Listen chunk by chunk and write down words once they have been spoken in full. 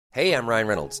Hey, I'm Ryan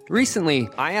Reynolds. Recently,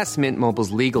 I asked Mint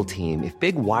Mobile's legal team if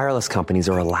big wireless companies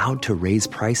are allowed to raise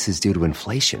prices due to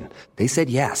inflation. They said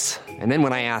yes. And then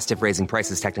when I asked if raising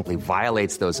prices technically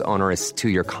violates those onerous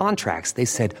two-year contracts, they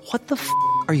said, "What the f***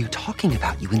 are you talking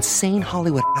about, you insane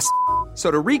Hollywood ass?" So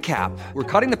to recap, we're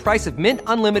cutting the price of Mint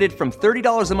Unlimited from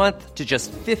 $30 a month to just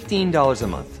 $15 a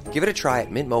month. Give it a try at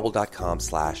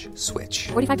mintmobile.com/switch.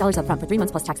 $45 up front for 3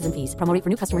 months plus taxes and fees. Promo rate for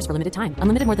new customers for limited time.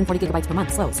 Unlimited more than 40 gigabytes per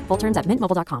month. Slows full terms at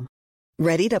mintmobile.com.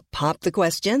 Ready to pop the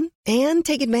question and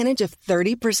take advantage of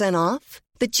 30% off?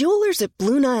 The jewelers at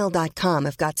BlueNile.com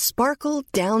have got sparkle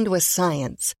down to a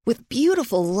science with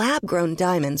beautiful lab-grown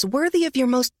diamonds worthy of your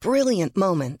most brilliant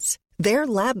moments. Their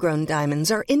lab-grown diamonds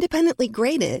are independently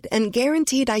graded and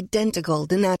guaranteed identical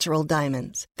to natural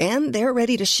diamonds. And they're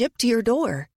ready to ship to your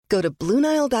door. Go to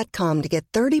BlueNile.com to get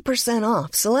 30%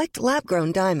 off select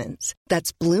lab-grown diamonds.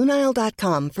 That's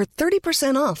BlueNile.com for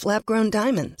 30% off lab-grown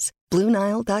diamonds.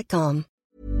 BlueNile.com.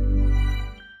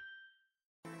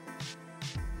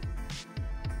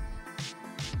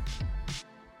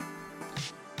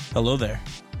 Hello there.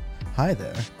 Hi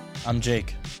there. I'm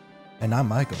Jake. And I'm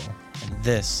Michael. And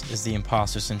this is the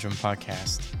Imposter Syndrome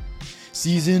Podcast.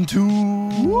 Season 2.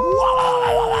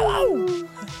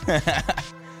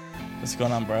 What's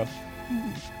going on, bro?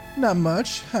 Not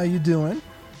much. How you doing?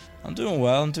 I'm doing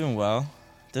well.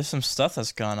 There's some stuff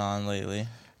that's gone on lately.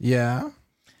 Yeah.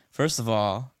 First of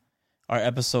all, our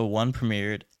episode 1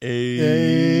 premiered.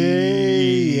 Hey,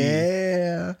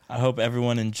 yeah. I hope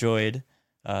everyone enjoyed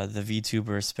the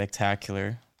VTuber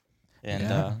Spectacular. And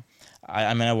yeah.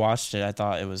 I watched it. I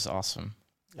thought it was awesome.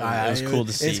 It was cool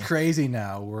to see. It's crazy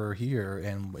now. We're here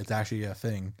and it's actually a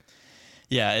thing.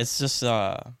 Yeah, it's just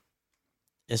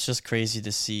crazy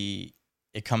to see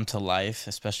it come to life,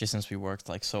 especially since we worked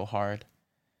like so hard,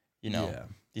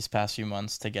 these past few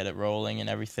months to get it rolling and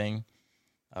everything.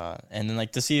 And then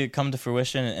like to see it come to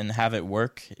fruition and have it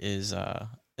work is a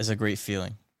great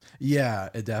feeling. Yeah,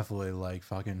 it definitely like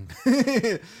fucking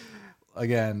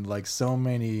again, like so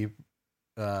many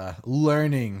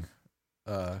learning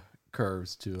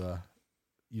curves to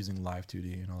using live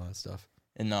 2D and all that stuff.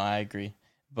 And no, I agree.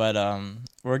 But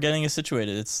we're getting it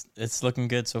situated. It's looking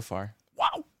good so far.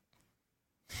 Wow.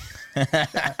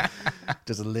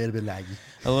 Just a little bit laggy.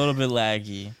 A little bit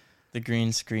laggy. The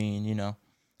green screen,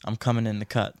 I'm coming in the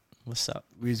cut. What's up?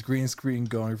 We's green screen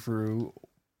going through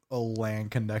a LAN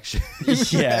connection.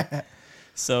 Yeah.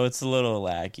 So it's a little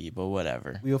laggy, but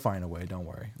whatever. We'll find a way. Don't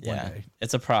worry. Yeah. One day.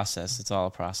 It's a process. It's all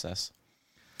a process.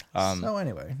 So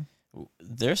anyway,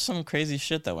 there's some crazy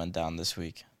shit that went down this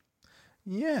week.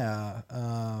 Yeah.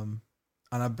 On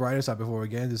a brighter side, before we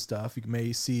get into stuff, you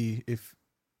may see if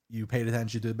you paid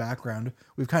attention to the background,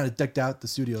 we've kind of decked out the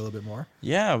studio a little bit more.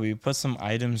 Yeah, we put some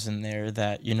items in there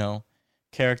that,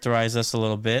 characterize us a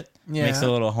little bit. Yeah. Makes it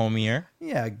a little homier.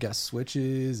 Yeah, guest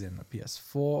switches and the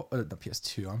PS4, the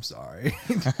PS2, I'm sorry.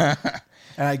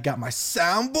 And I got my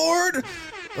soundboard.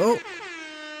 Oh.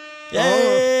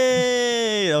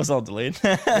 Yay! That was all delayed.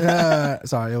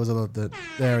 Sorry, it was a little bit.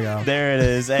 There we go. There it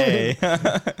is. Hey.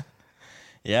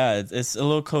 Yeah, it's a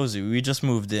little cozy. We just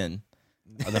moved in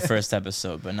the first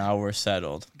episode, but now we're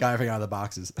settled. Got everything out of the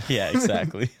boxes. Yeah,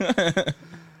 exactly.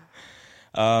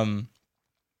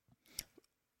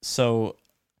 So,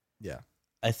 yeah,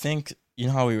 I think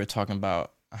how we were talking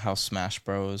about how Smash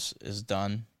Bros is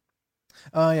done.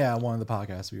 Oh yeah, one of the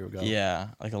podcasts we were going. Yeah,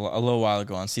 like a little while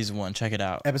ago on season 1. Check it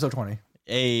out. Episode 20.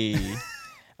 Hey,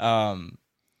 I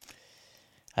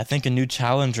think a new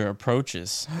challenger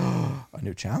approaches. A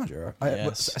new challenger.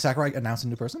 Yes. Sakurai announced a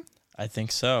new person. I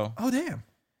think so. Oh damn!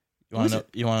 You want to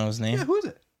know his name? Yeah, who is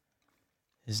it?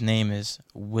 His name is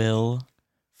Will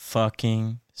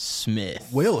fucking Smith.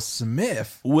 Will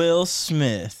Smith. Will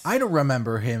Smith. I don't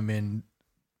remember him in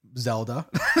Zelda.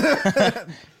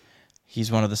 He's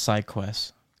one of the side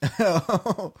quests.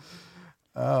 Oh,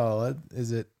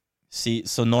 is it? See,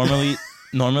 so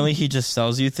normally he just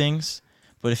sells you things,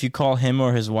 but if you call him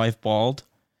or his wife bald,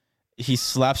 he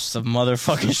slaps the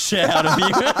motherfucking shit out of you.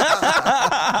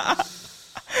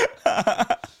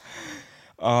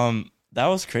 That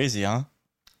was crazy, huh?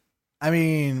 I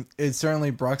mean, it certainly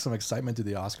brought some excitement to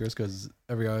the Oscars because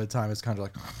every other time it's kind of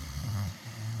like.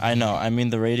 I know. I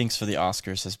mean, the ratings for the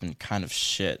Oscars has been kind of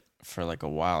shit for like a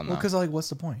while now. Well, because what's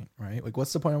the point, right? Like,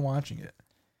 what's the point of watching it?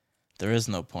 There is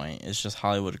no point. It's just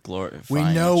Hollywood glorifying.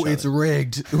 We know it's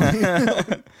rigged.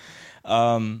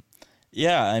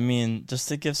 Yeah, I mean, just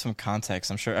to give some context,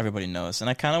 I'm sure everybody knows, and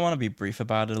I kind of want to be brief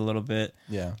about it a little bit.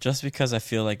 Yeah. Just because I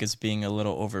feel like it's being a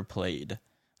little overplayed.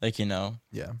 Like,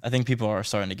 Yeah. I think people are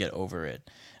starting to get over it.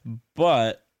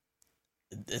 But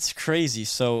it's crazy.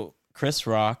 So Chris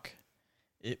Rock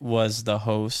it was the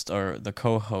host or the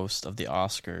co-host of the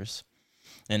Oscars.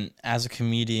 And as a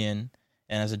comedian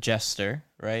and as a jester,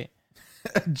 right?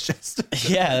 Jester?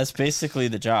 Yeah, that's basically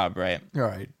the job, right?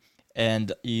 Right.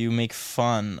 And you make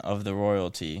fun of the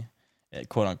royalty,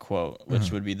 quote unquote,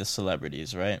 which would be the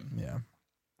celebrities, right? Yeah.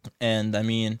 And I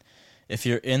mean, if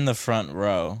you're in the front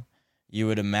row, you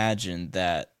would imagine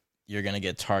that you're going to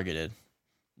get targeted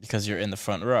because you're in the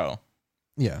front row.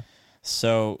 Yeah.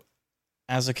 So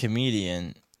as a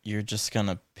comedian, you're just going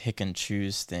to pick and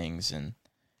choose things and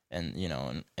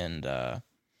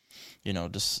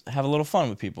just have a little fun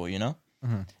with people, you know?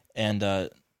 Mm-hmm. And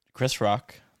Chris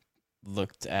Rock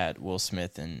looked at Will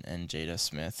Smith and Jada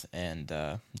Smith and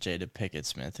Jada Pickett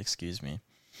Smith, excuse me.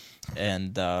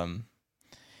 And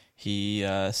he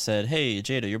said, "Hey,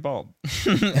 Jada, you're bald.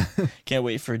 Can't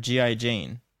wait for G.I.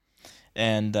 Jane."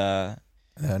 And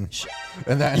then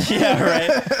yeah,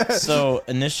 right. So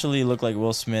initially, it looked like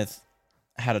Will Smith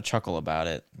had a chuckle about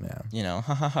it. Yeah, you know,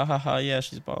 ha ha ha ha ha. Yeah,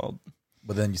 she's bald.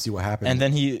 But then you see what happened, and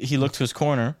then he looked to his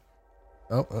corner.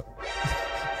 Oh.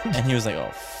 And he was like,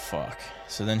 "Oh fuck!"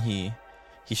 So then he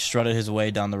strutted his way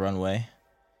down the runway,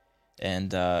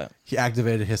 and he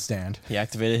activated his stand. He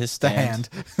activated his stand.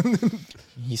 The hand.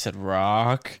 He said,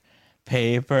 "Rock,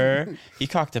 paper." He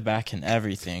cocked it back and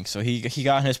everything. So he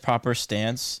got in his proper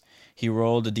stance. He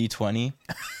rolled a D20.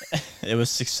 It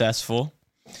was successful,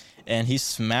 and he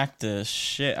smacked the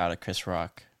shit out of Chris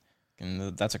Rock.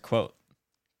 And that's a quote.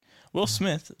 Will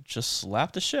Smith just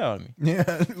slapped the shit out of me.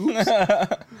 Yeah.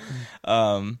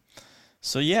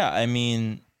 So yeah, I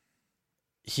mean,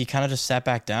 he kind of just sat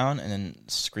back down and then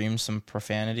screamed some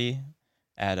profanity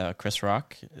at Chris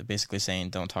Rock, basically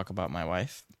saying, "Don't talk about my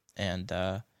wife." And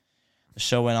the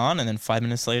show went on, and then 5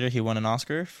 minutes later, he won an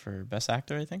Oscar for Best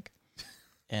Actor, I think.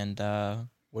 And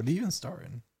what did he even star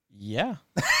in? Yeah.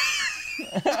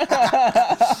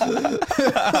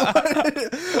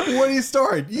 When he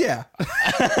started, yeah.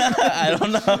 I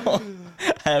don't know.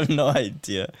 I have no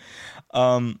idea.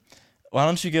 Why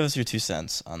don't you give us your 2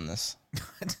 cents on this?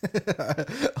 I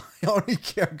only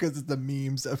care because it's the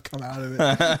memes that have come out of it.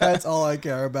 That's all I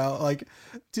care about. Like,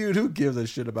 dude, who gives a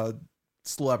shit about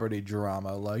celebrity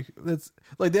drama? Like, it's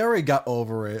like they already got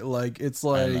over it. Like, it's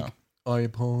like I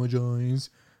apologize.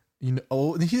 You know,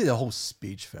 oh, he did a whole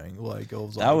speech thing. Like, it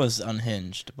was that was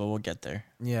unhinged, but we'll get there.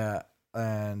 Yeah,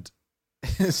 and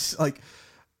it's like,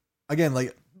 again,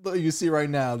 like you see right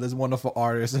now, there's wonderful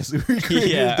artists that's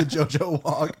recreated the JoJo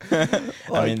walk. Like,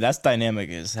 I mean, that's dynamic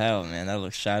as hell, man. That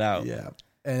looks shout out. Yeah,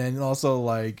 and then also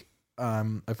like, I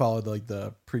followed like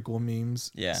the prequel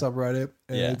memes subreddit,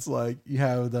 and it's like you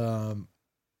have the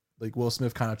like Will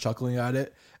Smith kind of chuckling at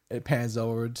it. It pans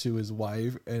over to his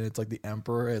wife, and it's like the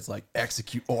Emperor. It's like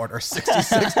execute order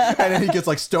 66, and then he gets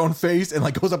like stone faced and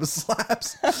like goes up and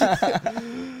slaps.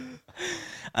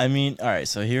 I mean, all right.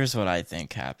 So here's what I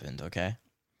think happened. Okay,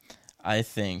 I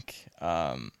think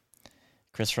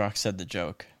Chris Rock said the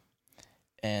joke,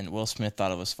 and Will Smith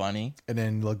thought it was funny, and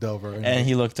then looked over, and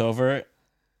he looked over,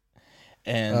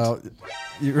 and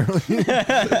you really,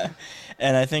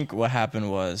 and I think what happened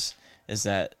is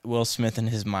that Will Smith in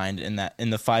his mind in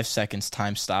the 5 seconds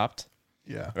time stopped.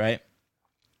 Yeah. Right?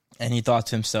 And he thought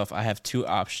to himself, I have 2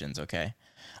 options, okay?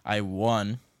 I,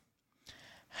 1,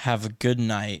 have a good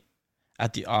night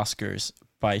at the Oscars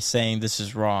by saying this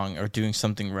is wrong or doing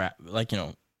something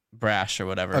brash or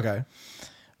whatever. Okay.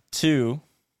 2,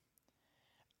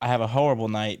 I have a horrible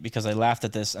night because I laughed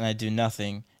at this and I do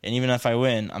nothing. And even if I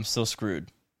win, I'm still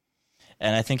screwed.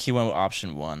 And I think he went with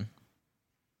option 1.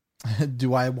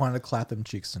 Do I want to clap them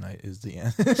cheeks tonight? Is the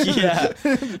end? Yeah,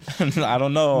 I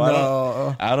don't know.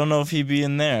 No. I don't know if he'd be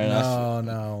in there.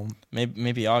 No.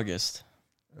 Maybe August.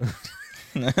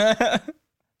 Let's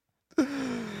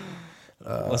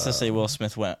just say Will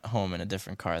Smith went home in a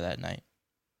different car that night.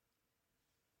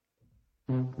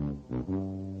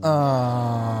 Oh.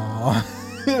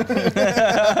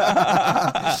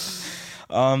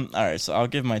 All right, so I'll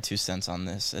give my 2 cents on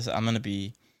this. I'm gonna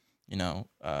be,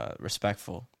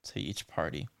 respectful to each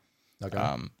party.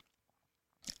 Okay.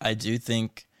 I do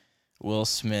think Will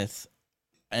Smith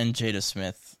and Jada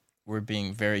Smith were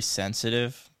being very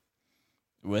sensitive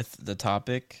with the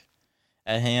topic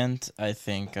at hand. I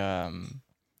think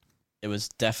it was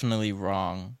definitely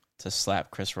wrong to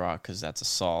slap Chris Rock because that's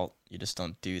assault. You just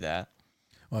don't do that.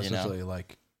 Well, especially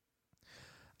like,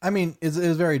 I mean, it's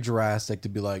very drastic to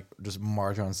be like just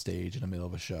march on stage in the middle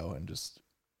of a show and just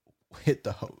hit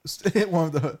the host, hit one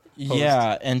of the hosts.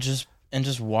 Yeah, and just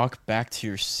walk back to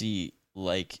your seat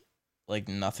like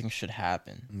nothing should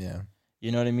happen. Yeah,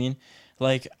 you know what I mean?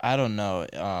 Like, I don't know.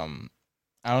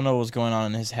 I don't know what's going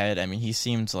on in his head. I mean, he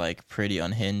seems like pretty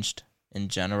unhinged in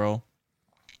general.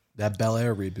 That Bel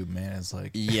Air reboot, man, is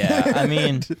like... Yeah, I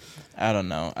mean, I don't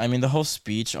know. I mean, the whole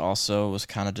speech also was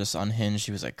kind of just unhinged.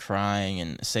 He was like crying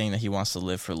and saying that he wants to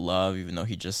live for love, even though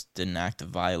he just did an act of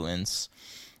violence.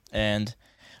 And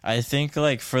I think,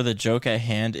 like, for the joke at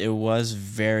hand, it was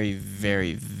very,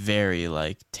 very, very,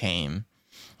 like, tame.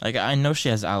 Like, I know she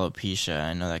has alopecia.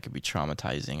 I know that could be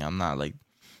traumatizing. I'm not, like,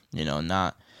 you know,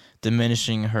 not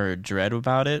diminishing her dread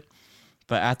about it.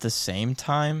 But at the same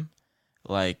time,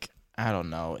 like... I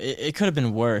don't know. It could have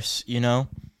been worse, you know?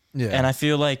 Yeah. And I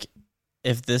feel like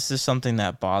if this is something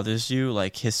that bothers you,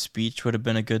 like his speech would have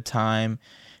been a good time.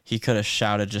 He could have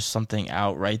shouted just something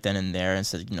out right then and there and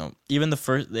said, you know, even the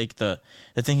first, like the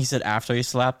thing he said after he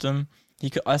slapped him,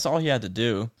 that's all he had to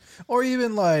do. Or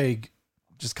even like,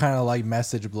 just kind of like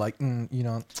message like, you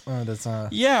know, that's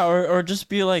not. Yeah, or just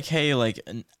be like, hey, like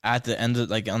at the end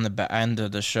of, like on the end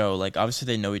of the show, like obviously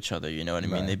they know each other, you know what I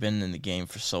mean? Right. They've been in the game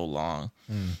for so long.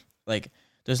 Like,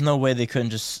 there's no way they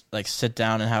couldn't just, like, sit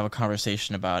down and have a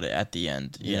conversation about it at the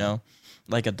end, you know?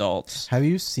 Like adults. Have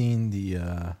you seen the,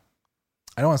 I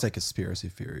don't want to say conspiracy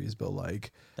theories, but,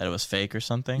 like... That it was fake or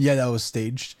something? Yeah, that was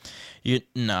staged.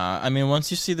 Nah, I mean, once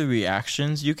you see the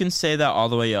reactions, you can say that all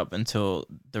the way up until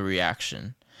the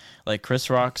reaction. Like, Chris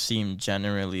Rock seemed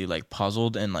generally, like,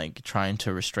 puzzled and, like, trying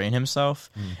to restrain himself.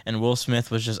 And Will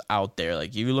Smith was just out there. Like,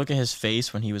 if you look at his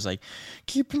face when he was like,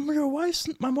 keep my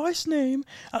wife's name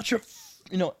out your,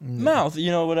 you know, mouth, you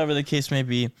know, whatever the case may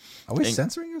be. Are we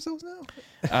censoring ourselves now?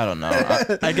 I don't know.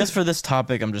 I guess for this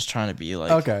topic, I'm just trying to be,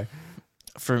 like... Okay.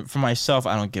 For myself,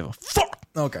 I don't give a fuck.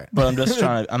 Okay. But I'm just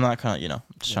trying to... I'm not kind of, you know,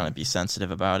 just trying to be sensitive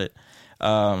about it.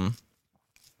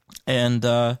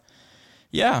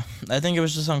 Yeah, I think it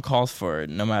was just uncalled for,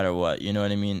 no matter what. You know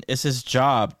what I mean? It's his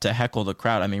job to heckle the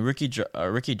crowd. I mean, Ricky Gervais,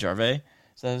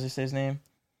 is that how you say his name?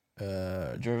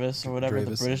 Gervais or whatever,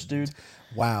 Dravis. the British dude.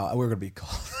 Wow, we're gonna be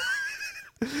called.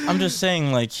 I'm just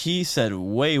saying, like, he said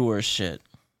way worse shit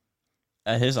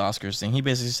at his Oscars thing. He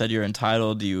basically said you're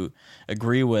entitled, you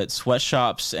agree with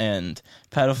sweatshops and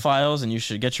pedophiles, and you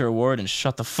should get your award and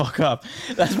shut the fuck up.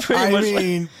 That's pretty much.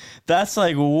 Like, that's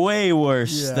like way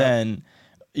worse than,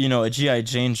 you know, a G.I.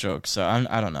 Jane joke. So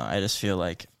I don't know. I just feel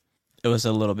like it was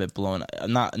a little bit blown.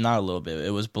 Not a little bit.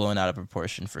 It was blown out of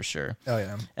proportion for sure. Oh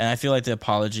yeah. And I feel like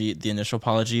the initial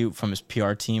apology from his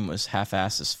PR team was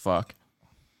half-assed as fuck.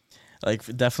 Like,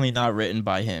 definitely not written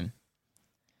by him,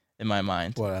 in my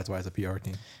mind. Well, that's why it's a PR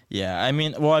team. Yeah, I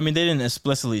mean, they didn't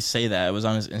explicitly say that. It was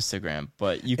on his Instagram,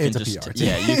 but you can just, PR team.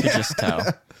 yeah, you could just tell.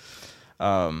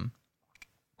 I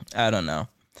don't know.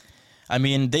 I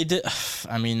mean, they did.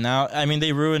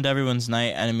 They ruined everyone's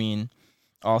night. And I mean,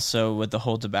 also with the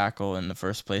whole debacle in the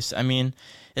first place. I mean,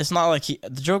 it's not like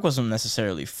the joke wasn't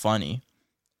necessarily funny.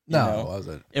 No, it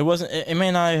wasn't. It wasn't. It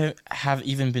may not have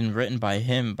even been written by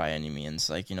him by any means.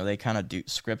 Like, you know, they kind of do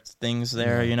script things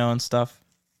there, you know, and stuff.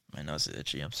 My nose is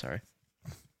itchy. I'm sorry.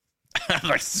 I'm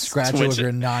like scratch it with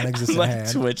your non-existent like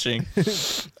hand. Twitching.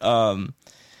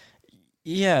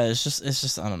 Yeah, it's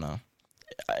just I don't know.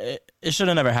 It should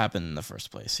have never happened in the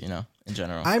first place, you know, in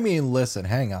general. I mean, listen,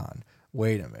 hang on.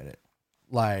 Wait a minute.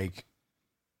 Like,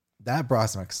 that brought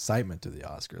some excitement to the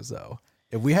Oscars, though.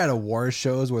 If we had award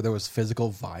shows where there was physical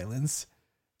violence,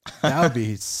 that would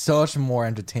be such more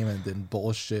entertainment than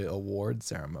bullshit award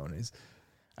ceremonies.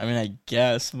 I mean, I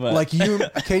guess, but... Like,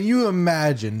 can you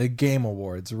imagine the Game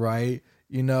Awards, right?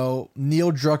 You know,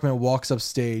 Neil Druckmann walks up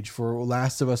stage for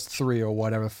Last of Us 3 or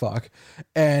whatever fuck,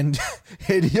 and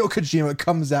Hideo Kojima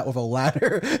comes out with a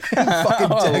ladder and fucking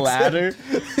decks a ladder?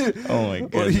 him. Oh my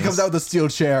goodness. He comes out with a steel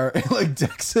chair and like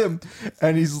decks him,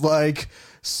 and he's like,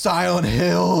 Silent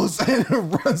Hills,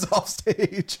 and runs off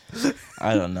stage.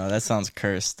 I don't know. That sounds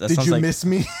cursed. That Did sounds you like, miss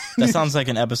me? That sounds like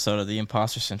an episode of the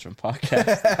Imposter Syndrome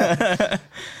podcast.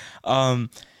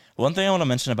 One thing I want to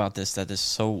mention about this that is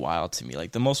so wild to me,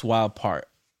 like the most wild part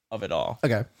of it all,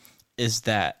 Okay. is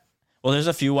that, well, there's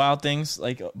a few wild things,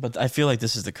 like, but I feel like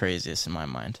this is the craziest in my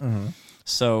mind. Mm-hmm.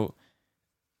 So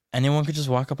anyone could just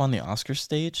walk up on the Oscar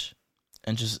stage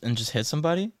and just hit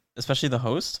somebody, especially the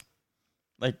host.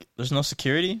 Like, there's no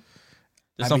security.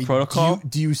 There's no protocol.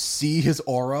 Do you see his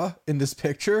aura in this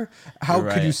picture? How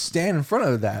You're could you right. stand in front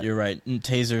of that? You're right.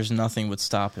 Tasers, nothing would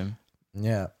stop him.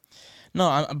 Yeah.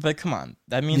 No, but come on.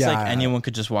 That means Yeah, like anyone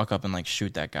could just walk up and like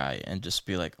shoot that guy and just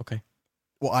be like, okay,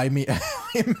 Well, I mean,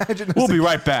 imagine we'll be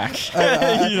right back.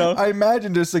 You know, I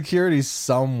imagine there's security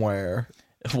somewhere.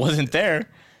 it wasn't there.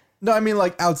 No, I mean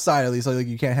like outside at least. Like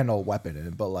you can't handle a weapon in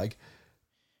it, but like.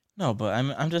 No, but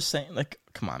I'm just saying, like,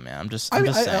 come on, man. I'm just I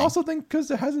saying. also think because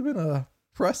there hasn't been a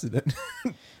precedent.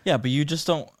 Yeah, but you just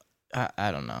don't.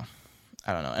 I don't know.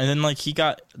 And then like he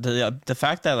got the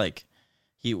fact that like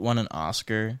he won an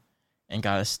Oscar and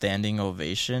got a standing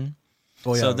ovation.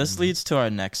 Oh, yeah. So this leads to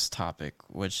our next topic,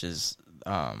 which is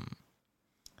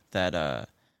that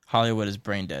Hollywood is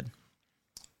brain dead.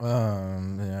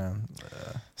 Yeah.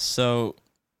 So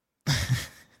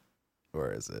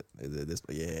Or is it? Is it this?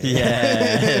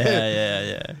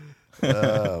 yeah.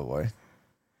 Oh boy.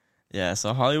 Yeah,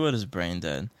 so Hollywood is brain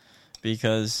dead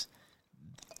because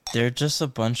they're just a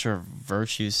bunch of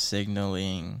virtue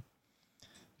signaling,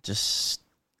 just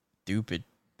stupid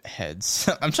heads.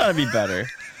 I'm trying to be better.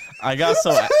 I got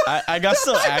so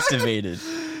activated.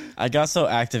 I got so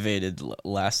activated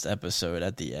last episode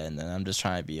at the end, and I'm just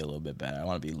trying to be a little bit better. I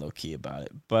want to be low key about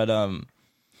it, but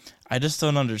I just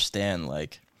don't understand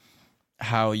like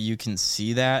how you can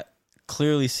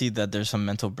clearly see that there's some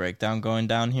mental breakdown going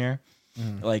down here.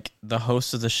 Like the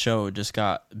host of the show just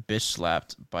got bitch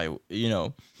slapped by,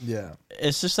 Yeah.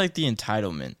 It's just like the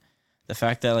entitlement, the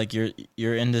fact that like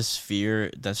you're in this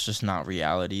sphere that's just not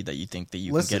reality, that you think that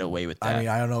you can get away with that. I mean,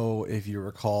 I don't know if you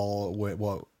recall when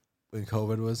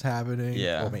COVID was happening.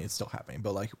 Yeah. Well, I mean, it's still happening,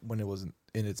 but like when it was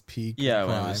in its peak. Yeah,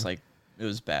 when prime, it was like it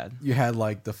was bad. You had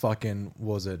like the fucking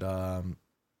a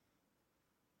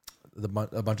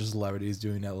bunch of celebrities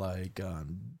doing that like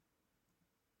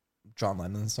John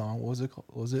Lennon song. What was it called?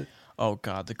 Was it? Oh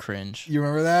God, the cringe. You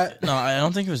remember that? No, I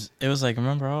don't think it was. It was like,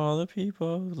 remember all the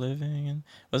people living, and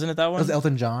wasn't it that one? Was it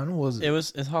Elton John? Was it?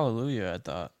 It's Hallelujah. I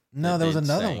thought. No, there was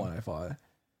another one. I thought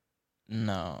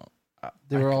no.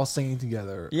 They were all singing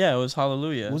together. Yeah, it was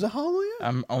Hallelujah. Was it Hallelujah?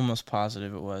 I'm almost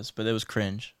positive it was, but it was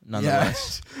cringe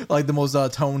nonetheless. Yeah, like the most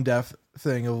tone deaf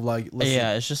thing of like. Listen.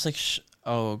 Yeah, it's just like,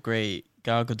 oh great,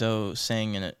 Gal Gadot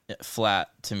sang in it flat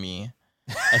to me.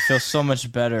 I feel so much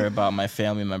better about my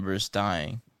family members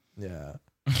dying. Yeah.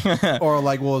 Or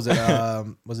like, what was it?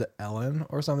 Was it Ellen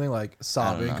or something, like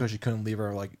sobbing because she couldn't leave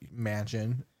her like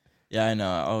mansion? Yeah, I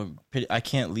know. Oh, I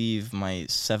can't leave my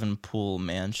 7-pool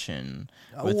mansion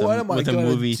with a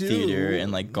movie theater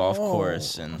and like golf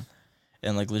course and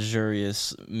like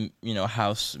luxurious,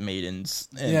 house maidens.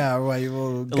 And yeah, right.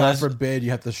 Well, God forbid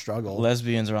you have to struggle.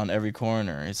 Lesbians around every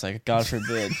corner. It's like, God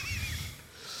forbid.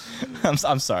 I'm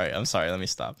sorry. Let me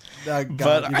stop. God,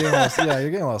 but you're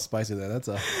getting a little spicy there. That's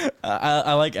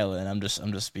I like Ellen. I'm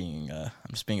just being a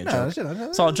joke. No,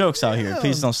 it's all jokes out here.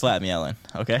 Please don't slap me, Ellen.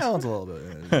 Okay. Ellen's a little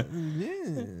bit,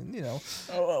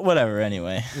 whatever.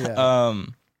 Anyway. Yeah.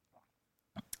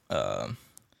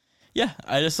 Yeah.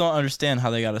 I just don't understand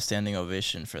how they got a standing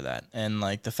ovation for that, and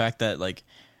like the fact that like,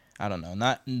 I don't know,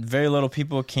 not very little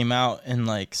people came out and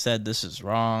like said this is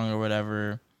wrong or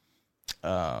whatever.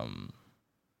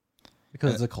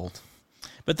 Because it's a cult.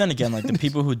 But then again, like the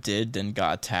people who did then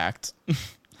got attacked.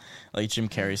 Like Jim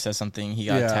Carrey said something. He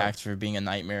got attacked for being a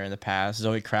nightmare in the past.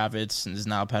 Zoe Kravitz is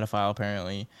now a pedophile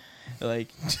apparently. Like,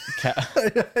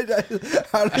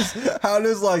 how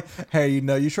does like, hey, you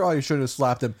probably should have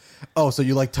slapped him. Oh, so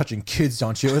you like touching kids,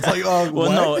 don't you? It's like, oh,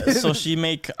 well, what? no. So she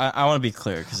made. I want to be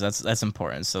clear because that's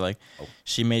important. So like,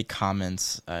 she made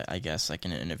comments, I guess, like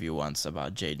in an interview once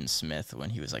about Jaden Smith when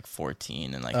he was like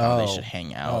 14 and like how they should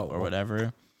hang out or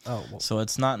whatever. Oh, well. So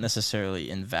it's not necessarily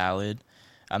invalid.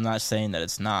 I'm not saying that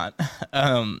it's not.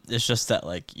 It's just that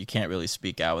like you can't really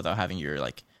speak out without having your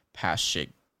like past shit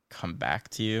come back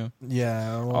to you.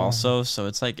 Yeah. Well. Also, so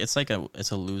it's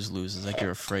a lose-lose. It's like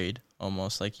you're afraid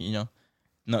almost, like,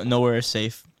 nowhere is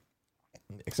safe.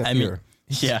 Except here.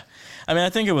 Yeah. I mean, I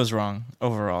think it was wrong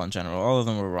overall in general. All of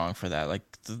them were wrong for that. Like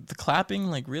the clapping,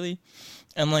 like really,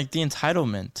 and like the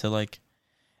entitlement to like,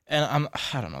 and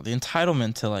I don't know, the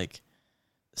entitlement to like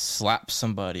slap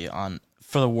somebody on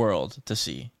for the world to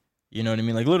see. You know what I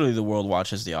mean? Like literally the world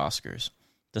watches the Oscars.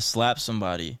 To slap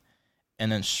somebody and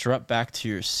then strut back to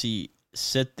your seat,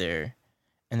 sit there,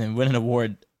 and then win an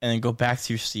award, and then go back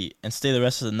to your seat and stay the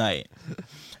rest of the night,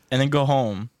 and then go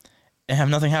home and have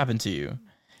nothing happen to you.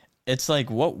 It's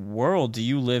like, what world do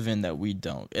you live in that we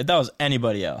don't? If that was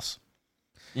anybody else,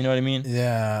 you know what I mean?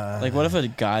 Yeah. Like, what if a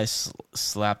guy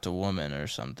slapped a woman or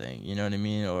something? You know what I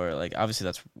mean? Or like, obviously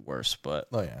that's worse, but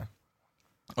oh yeah.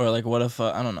 Or like, what if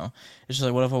I don't know? It's just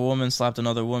like, what if a woman slapped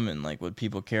another woman? Like, would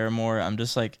people care more? I'm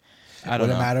just like, I don't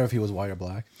know. Would it matter if he was white or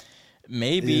black?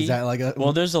 Maybe. Is that like a...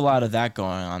 Well, there's a lot of that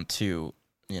going on too.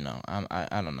 I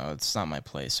don't know. It's not my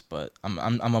place, but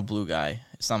I'm a blue guy.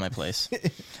 It's not my place.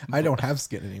 I don't have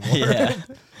skin anymore.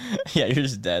 Yeah, you're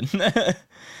just dead.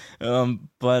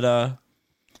 But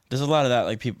there's a lot of that.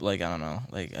 Like people, like, I don't know.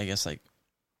 Like, I guess like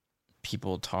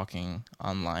people talking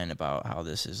online about how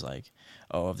this is like,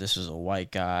 oh, if this is a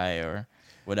white guy or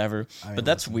whatever. But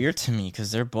that's weird to me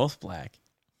because they're both black.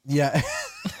 Yeah.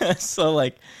 So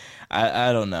like,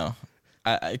 I don't know,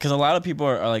 because a lot of people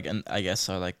are like, and I guess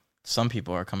are like, some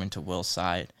people are coming to Will's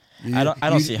side, I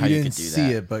don't see how you could do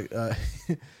see that. it, but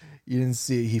you didn't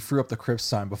see it. He threw up the Crips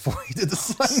sign before he did the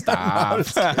slam. Stop.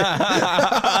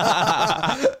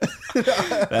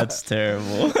 That's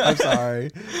terrible. I'm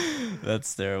sorry.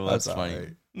 That's terrible. I'm That's sorry. funny.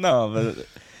 No, but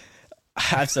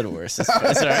I've said worse. It's all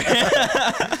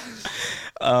right.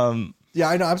 Yeah,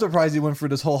 I know. I'm surprised he went through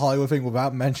this whole Hollywood thing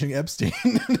without mentioning Epstein.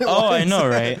 Oh, I know,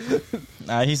 right?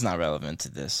 He's not relevant to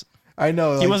this. I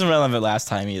know. He wasn't relevant last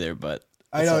time either, but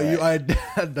I know all right.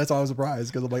 that's why I was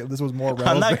surprised because I'm like, this was more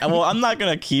relevant. I'm not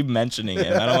gonna keep mentioning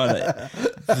him. I don't want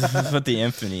to put the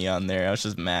infamy on there. I was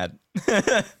just mad.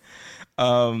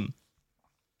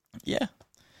 Yeah.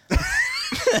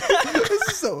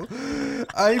 So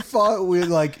I thought we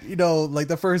like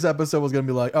the first episode was gonna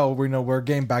be like, oh, we're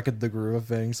getting back at the groove of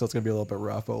things, so it's gonna be a little bit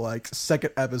rough. But like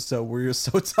second episode where you're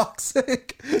so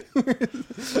toxic.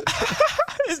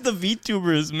 It's the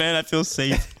VTubers, man. I feel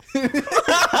safe.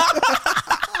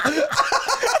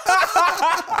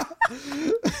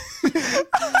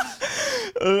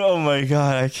 Oh my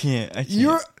god, I can't.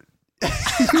 You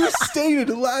stated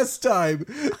last time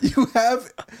you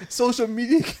have social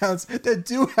media accounts that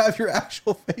do have your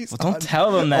actual face. Well, don't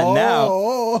tell them that now.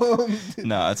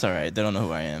 No, it's all right. They don't know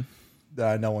who I am.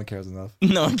 No one cares enough.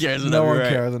 No one cares enough. No one You're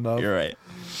right. cares enough. You're right.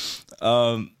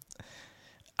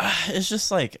 It's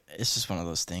just one of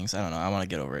those things. I don't know. I want to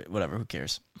get over it. Whatever. Who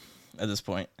cares? At this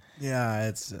point. Yeah,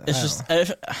 it's just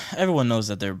everyone knows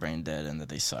that they're brain dead and that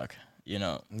they suck.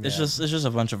 It's just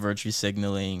a bunch of virtue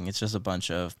signaling. It's just a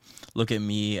bunch of look at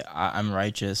me, I'm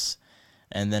righteous,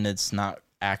 and then it's not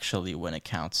actually when it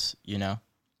counts. Yeah.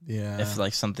 If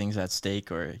like something's at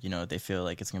stake or they feel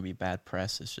like it's gonna be bad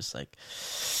press, it's just like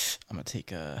I'm gonna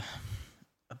take a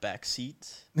back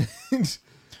seat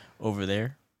over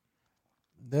there.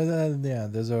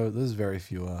 There's very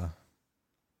few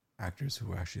actors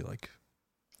who are actually like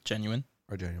Genuine.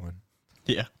 are genuine.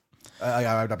 Yeah.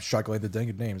 I'm struggling to think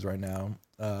of names right now.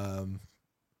 Ian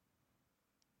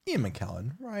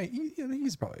McKellen, right?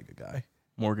 He's probably a good guy.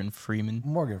 Morgan Freeman.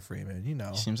 He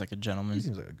Seems like a gentleman. He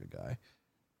seems like a good guy.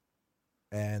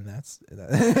 And that's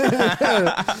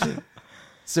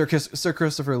Sir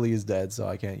Christopher Lee is dead, so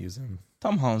I can't use him.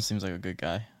 Tom Holland seems like a good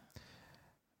guy.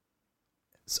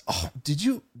 So, did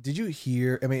you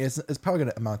hear? I mean, it's probably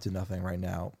gonna amount to nothing right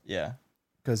now. Yeah.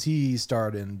 Because he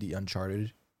starred in the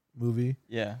Uncharted movie.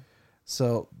 Yeah.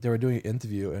 So they were doing an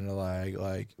interview and they're like,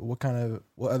 what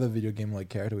other video game like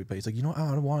character we play? He's like,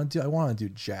 I want to do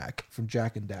Jack from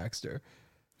Jack and Daxter.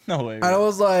 No way. And I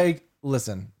was like,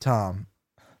 listen, Tom,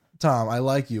 I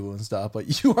like you and stuff,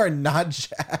 but you are not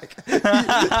Jack. you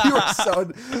are so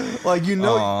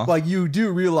Aww. like you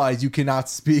do realize you cannot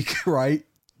speak, right?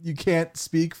 You can't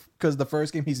speak because the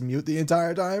first game he's mute the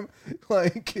entire time.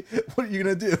 Like, what are you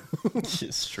gonna do?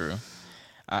 It's true.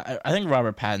 I think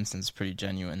Robert Pattinson's pretty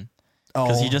genuine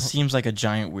because he just seems like a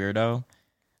giant weirdo.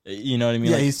 You know what I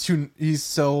mean? Yeah, like, he's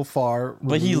so far.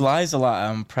 But he lies a lot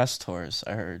on press tours.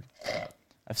 I heard.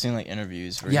 I've seen like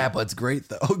interviews. Where but it's great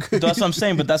though. That's what I'm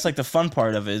saying. But that's like the fun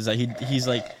part of it is that he's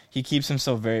like he keeps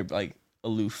himself very like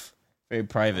aloof, very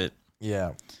private.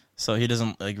 Yeah. So he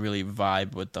doesn't like really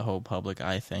vibe with the whole public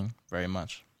eye thing very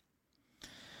much.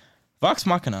 Vox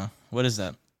Machina, what is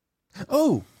that?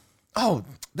 Oh,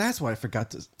 that's why I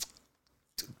forgot to.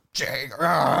 Jay,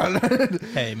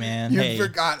 Hey man, you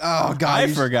forgot. Oh god, I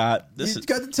forgot. You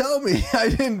got to tell me. I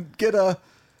didn't get a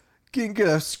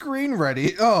screen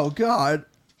ready. Oh god,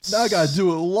 now I gotta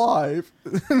do it live.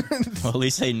 Well, at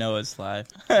least they know it's live.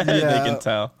 They can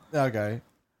tell. Okay,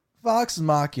 Vox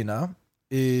Machina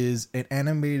is an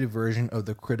animated version of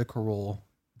the Critical Role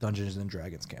Dungeons and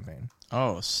Dragons campaign.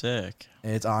 Oh, sick!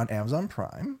 It's on Amazon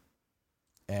Prime,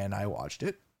 and I watched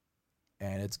it,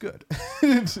 and it's good.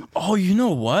 Oh, you know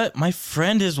what? My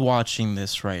friend is watching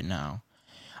this right now.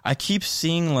 I keep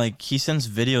seeing like he sends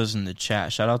videos in the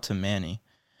chat. Shout out to Manny.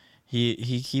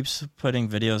 He keeps putting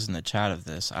videos in the chat of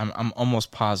this. I'm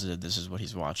almost positive this is what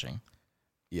he's watching.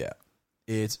 Yeah,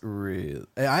 it's real.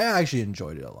 I actually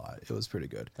enjoyed it a lot. It was pretty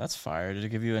good. That's fire. Did it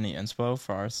give you any inspo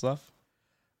for our stuff?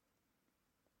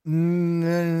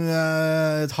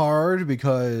 It's hard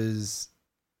because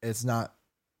it's not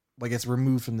like it's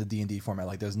removed from the D&D format.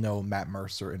 Like there's no Matt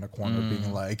Mercer in a corner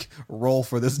being like, roll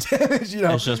for this damage.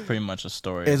 It's just pretty much a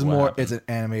story. It's more. Happened. It's an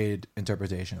animated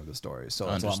interpretation of the story, so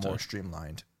Understood. It's a lot more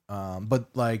streamlined. But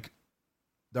like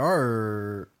there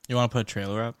are. You want to put a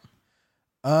trailer up?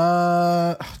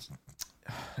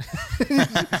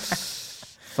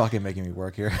 Fucking making me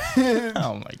work here.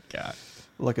 Oh my god.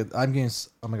 Look at I'm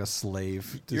like a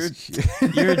slave.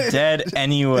 You're dead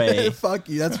anyway. Fuck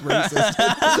you. That's racist.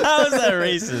 How is that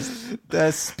racist?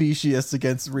 That's specious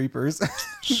against reapers.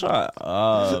 Shut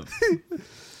up.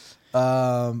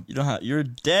 You don't have. You're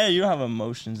dead. You don't have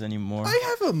emotions anymore.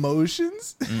 I have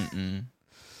emotions. Mm-mm.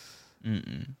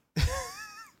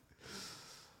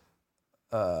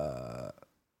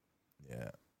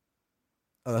 Yeah.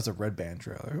 Oh, that's a Red Band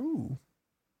trailer. Ooh.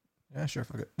 Yeah, sure.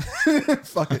 Fuck it.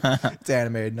 Fuck it. It's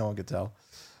animated. No one could tell.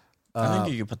 I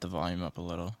think you could put the volume up a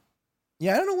little.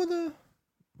 Yeah, I don't know when the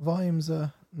volume's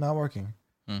not working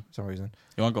for some reason.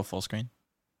 You want to go full screen?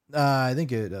 I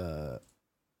think it kind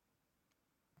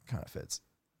of fits.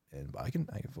 And I can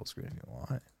full screen if you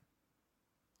want.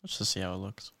 Let's just see how it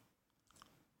looks.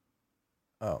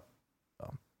 Oh.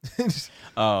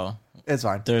 Oh, It's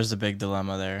fine. there's a big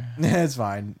dilemma there. It's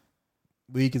fine.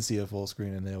 We can see a full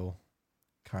screen and they'll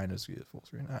kind of see a full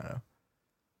screen. I don't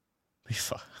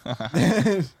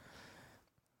know.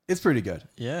 It's pretty good.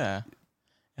 Yeah,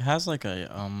 it has like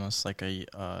a almost like a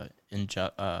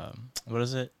what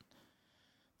is it?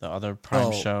 The other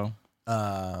Prime show.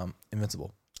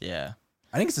 Invincible. Yeah,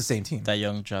 I think it's the same team. that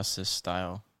Young Justice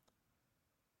style.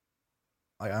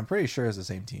 Like, I'm pretty sure it's the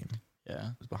same team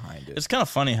Yeah, who's behind it. it's kind of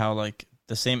funny how like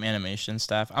the same animation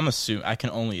staff. I can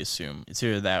only assume it's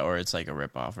either that or it's like a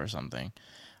ripoff or something.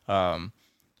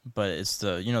 But it's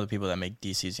the people that make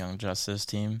DC's Young Justice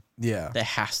team. Yeah. That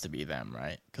has to be them,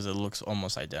 right? Because it looks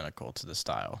almost identical to the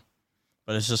style.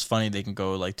 But it's just funny they can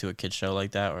go like to a kid show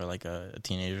like that or like a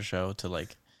teenager show to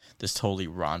like this totally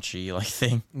raunchy like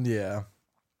thing. Yeah.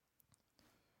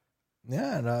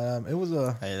 Yeah, and it was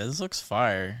a Hey, this looks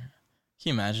fire. Can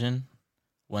you imagine?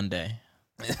 One day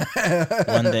with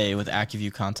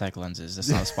AccuView contact lenses. That's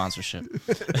not a sponsorship.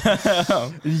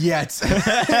 Yet.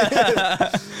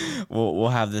 We'll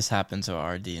have this happen to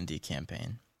our D&D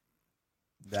campaign.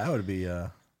 That would be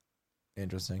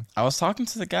interesting. I was talking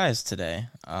to the guys today.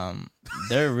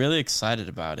 They're really excited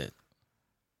about it.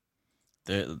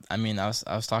 I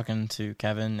was talking to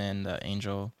Kevin and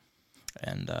Angel,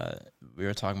 and we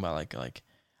were talking about like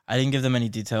I didn't give them any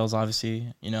details,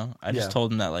 obviously. I just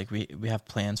told them that like we have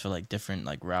plans for like different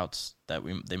like routes that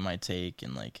they might take,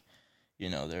 and like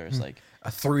there's like A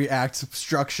 3-act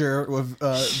structure with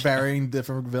varying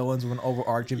different villains with an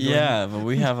overarching villain. yeah, but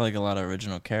we have like a lot of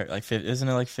original characters. Like isn't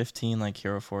it like 15 like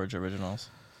Hero Forge originals,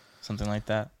 something like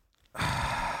that?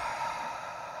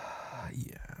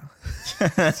 Yeah.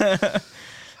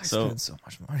 I spend so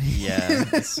much money. Yeah,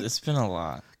 it's been a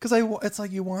lot. Because it's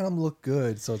like you want them to look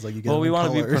good, so it's like you get. Well, them we in want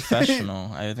to be color.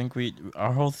 professional. I think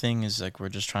our whole thing is like we're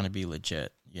just trying to be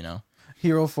legit,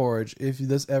 Hero Forge. If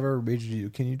this ever reaches you,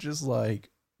 can you just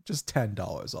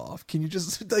 $10 off? Can you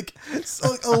just like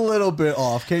a little bit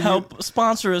off? Can Help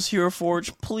sponsor us, Hero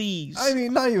Forge, please. I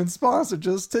mean, not even sponsored.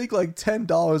 Just take like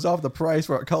 $10 off the price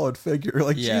for a colored figure.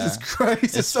 Like Yeah. Jesus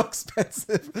Christ, it's so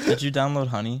expensive. Did you download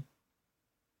Honey?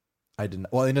 I didn't.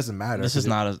 Well, it doesn't matter. This is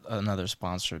not another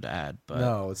sponsored ad, but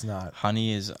No, it's not.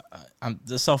 Honey is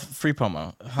the free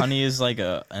promo. Honey is like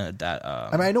I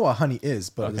mean, I know what Honey is,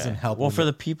 but it doesn't help. Well, with for it.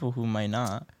 the people who might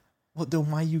not. Well,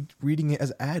 then why are you reading it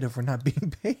as ad if we're not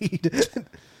being paid?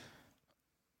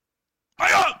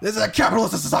 This is a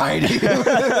capitalist society.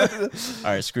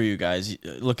 All right, screw you guys.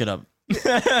 Look it up.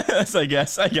 I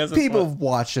guess that's People what-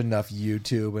 watch enough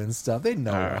YouTube and stuff. They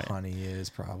know All what right. Honey is,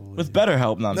 probably. with better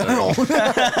help, not better. No.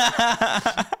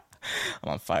 I'm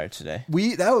on fire today.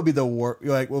 That would be the worst.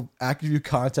 Like, well, AccuView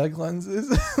contact lenses.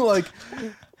 Like,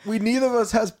 neither of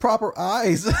us has proper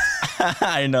eyes.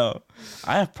 I know.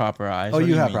 I have proper eyes. Oh, What do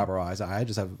you have mean? proper eyes. I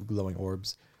just have glowing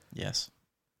orbs Yes,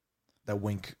 that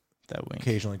wink that wink.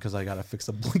 occasionally because I gotta fix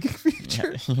the blinking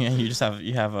feature. Yeah,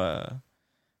 you have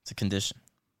it's a condition.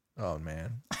 Oh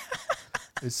man,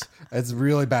 it's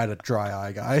really bad at dry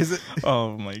eye, guys.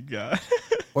 Oh my god.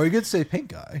 Or you could say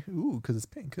pink eye. Ooh, because it's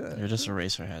pink. You're just a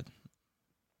racer head.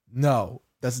 No,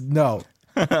 that's no.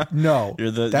 That's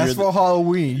you're for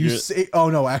Halloween. You you're- say, oh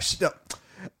no, actually, no.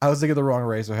 I was thinking the wrong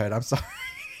Eraserhead. I'm sorry.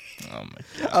 Oh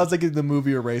my god. I was thinking the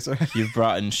movie Eraserhead. You've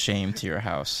brought in shame to your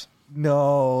house.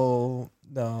 No.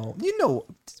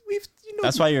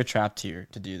 That's why you're trapped here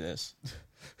to do this.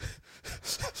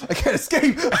 I can't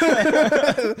escape.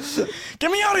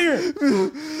 Get me out of here!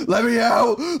 Let me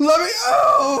out. Let me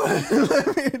out.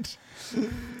 Let me.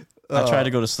 I tried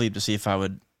to go to sleep to see if I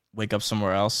would wake up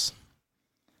somewhere else.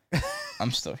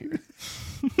 I'm still here.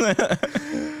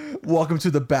 Welcome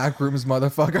to the back rooms,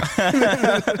 motherfucker.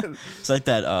 It's like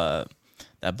that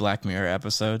Black Mirror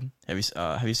episode. Have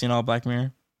you seen all Black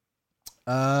Mirror?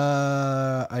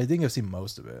 I think I've seen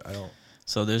most of it. I don't.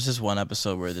 So there's this one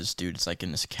episode where this dude's like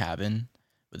in this cabin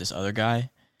with this other guy,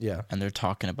 Yeah. And they're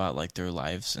talking about like their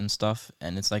lives and stuff,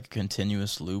 and it's like a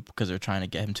continuous loop because they're trying to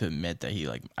get him to admit that he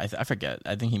like I forget.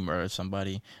 I think he murdered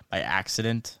somebody by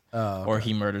accident, or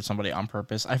he murdered somebody on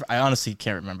purpose. I honestly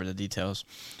can't remember the details,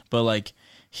 but like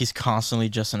he's constantly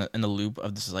just in a loop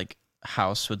of this like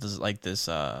house with this like this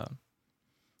with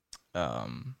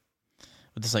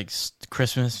this like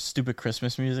stupid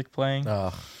Christmas music playing,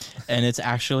 and it's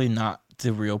actually not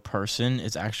the real person.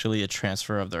 It's actually a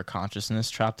transfer of their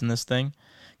consciousness trapped in this thing.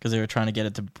 Because they were trying to get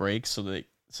it to break so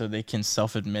they can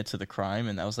self-admit to the crime,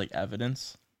 and that was like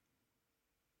evidence.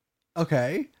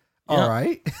 Okay. All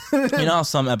right. You know how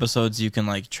some episodes you can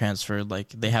like transfer, like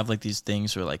they have like these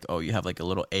things where like, oh, you have like a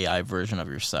little AI version of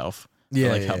yourself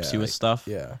that like helps you with stuff.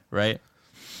 Yeah. Right?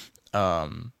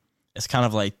 It's kind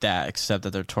of like that, except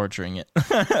that they're torturing it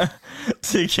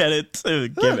to get it to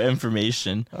give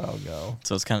information. Oh no!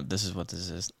 So it's kind of this is what this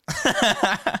is.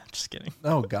 Just kidding.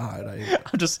 Oh God!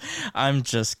 I'm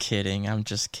just kidding. I'm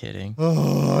just kidding.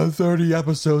 Oh, 30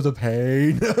 episodes of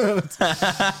pain. No,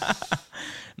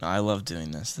 I love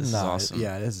doing this. This is awesome.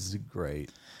 Yeah, this is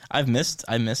great. I missed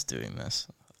doing this.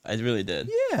 I really did.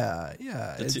 Yeah.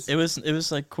 It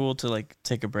was like cool to like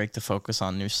take a break to focus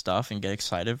on new stuff and get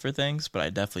excited for things, but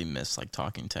I definitely miss like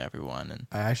talking to everyone. And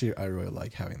I really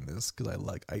like having this because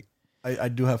I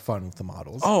do have fun with the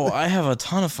models. Oh, I have a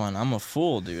ton of fun. I'm a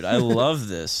fool, dude. I love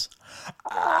this.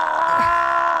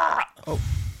 Oh,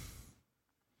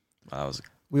 that was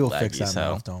we will fix that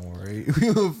mouth. Don't worry.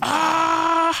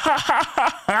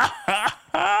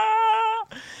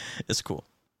 It's cool.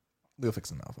 We'll fix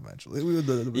the mouth eventually.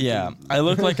 Yeah, I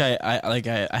look like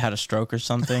I had a stroke or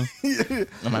something, and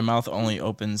my mouth only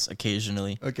opens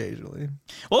occasionally.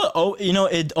 Well,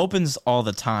 it opens all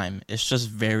the time. It's just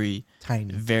very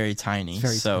tiny, very tiny.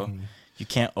 Tiny. You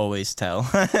can't always tell.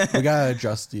 We gotta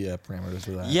adjust the parameters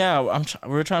for that. Yeah,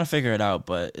 we're trying to figure it out,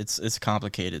 but it's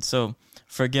complicated. So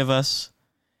forgive us.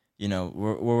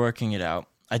 We're working it out.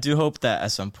 I do hope that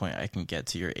at some point I can get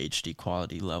to your HD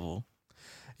quality level.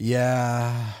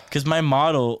 Yeah, because my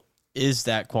model is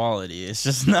that quality. It's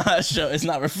just not it's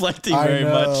not reflecting very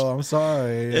much. I'm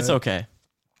sorry. It's okay.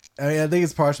 I mean, I think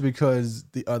it's partially because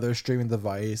the other streaming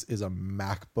device is a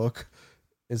MacBook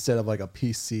instead of like a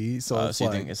PC. So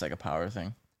you think it's like a power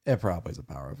thing? It probably is a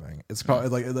power thing. It's probably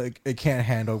like it can't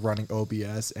handle running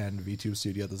OBS and VTube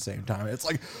Studio at the same time. It's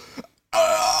like,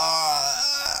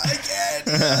 I can't.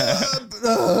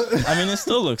 I mean, it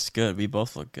still looks good. We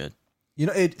both look good.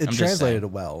 It translated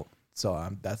well, so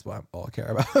that's what all I care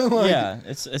about. Yeah,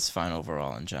 it's fine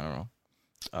overall in general.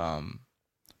 What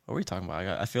were we talking about?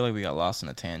 I feel like we got lost in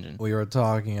a tangent. We were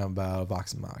talking about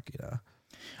Vox Machina.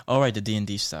 Oh, right, the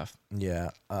D&D stuff. Yeah.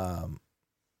 I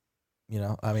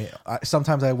mean,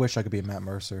 sometimes I wish I could be a Matt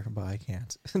Mercer, but I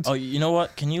can't. Oh, you know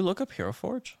what? Can you look up Hero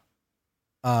Forge?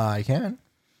 I can.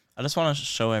 I just want to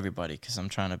show everybody because I'm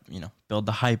trying to, build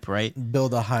the hype, right?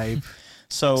 Build the hype.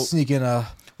 So sneak in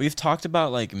we've talked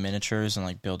about like miniatures and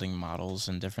like building models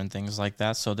and different things like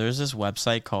that. So there's this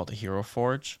website called Hero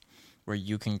Forge where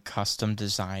you can custom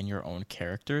design your own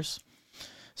characters.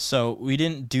 So we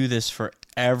didn't do this for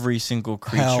every single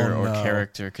creature or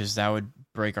character because that would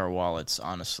break our wallets,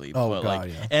 honestly. Oh, God,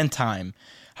 yeah. And time.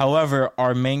 However,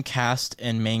 our main cast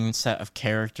and main set of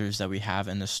characters that we have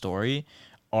in the story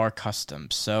are custom.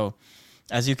 So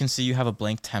as you can see, you have a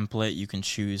blank template. You can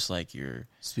choose like your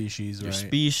species,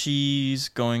 species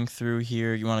going through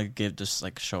here. You want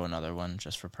to show another one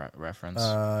just for reference.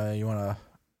 You want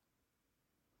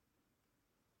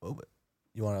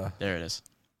to. There it is.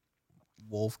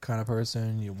 Wolf kind of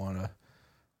person. You want a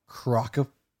croc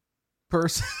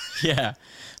person. Yeah.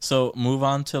 So move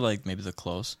on to like maybe the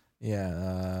clothes.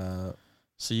 Yeah.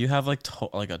 So you have like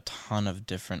a ton of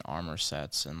different armor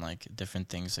sets and like different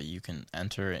things that you can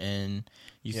enter in.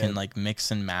 You can like mix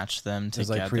and match them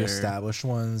together. There's like pre-established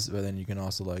ones, but then you can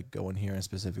also like go in here and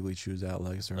specifically choose out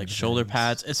like certain shoulder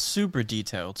pads. It's super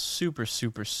detailed, super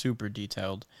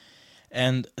detailed,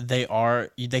 and they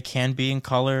can be in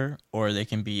color or they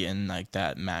can be in like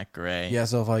that matte gray. Yeah.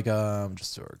 So if like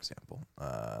just for example,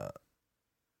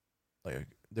 like.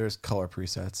 There's color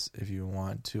presets if you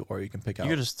want to, or you can pick out.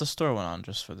 You could just the store went on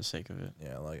just for the sake of it.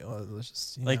 Yeah, like let's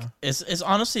just it's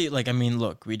honestly like I mean,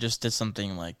 look, we just did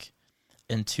something like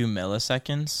in 2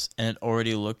 milliseconds, and it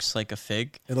already looks like a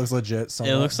fig. It looks legit.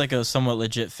 Somewhat. It looks like a somewhat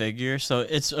legit figure. So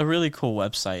it's a really cool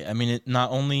website. I mean, it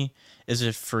not only is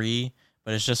it free,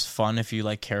 but it's just fun if you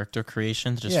like character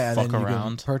creation. Just fuck around.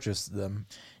 You can purchase them.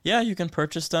 Yeah, you can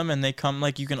purchase them, and they come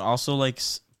like you can also like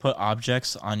put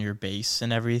objects on your base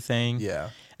and everything.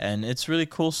 Yeah. And it's really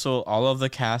cool. So all of the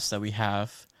cast that we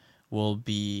have will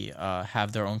be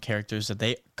have their own characters that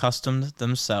they customed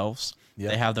themselves.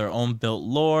 They have their own built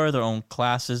lore, their own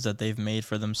classes that they've made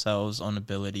for themselves, own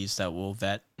abilities that will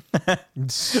vet, in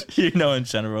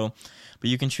general. But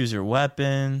you can choose your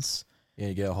weapons. Yeah,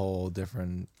 you get a whole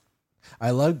different.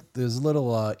 I love there's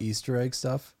little Easter egg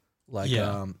stuff like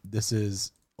this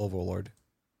is Overlord.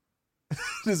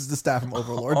 This is the staff from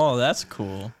Overlord. Oh, that's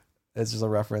cool. It's just a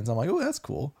reference. I'm like, oh, that's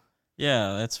cool.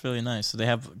 Yeah, that's really nice. So they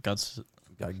have guts.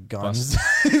 Got guns.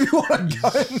 If you want a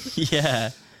gun. Yeah,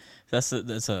 that's a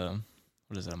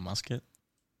what is it? A musket?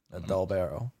 A double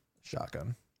barrel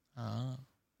shotgun.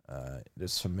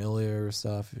 There's familiar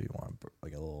stuff if you want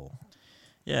like a little.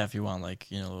 Yeah, if you want like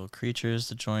little creatures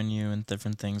to join you and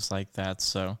different things like that.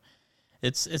 So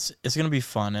it's gonna be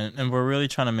fun, and we're really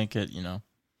trying to make it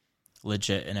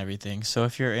legit and everything. So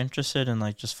if you're interested in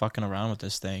like just fucking around with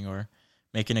this thing or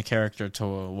making a character to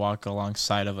walk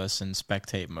alongside of us in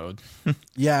spectate mode.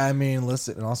 Yeah, I mean,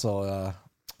 listen, and also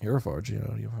Hero Forge,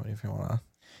 if you want to.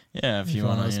 Yeah, if you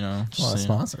want to, just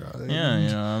sponsor.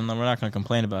 Yeah, we're not going to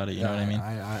complain about it. You know what I mean?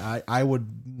 I would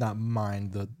not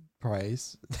mind the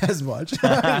price as much.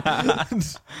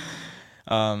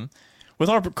 With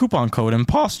our coupon code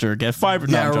Imposter, get 5.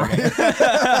 Yeah, no, I'm joking.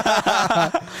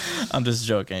 right. I'm just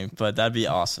joking, but that'd be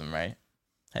awesome, right?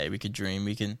 Hey, we could dream.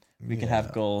 We can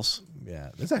have goals. Yeah,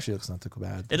 this actually looks not too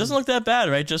bad. It doesn't look that bad,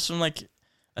 right? Just from like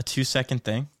a 2-second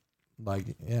thing. Like,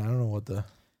 yeah, I don't know what the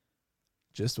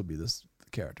gist would be this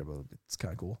character, but it's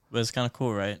kind of cool. But it's kind of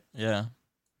cool, right? Yeah.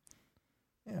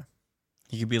 Yeah.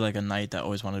 He could be like a knight that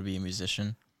always wanted to be a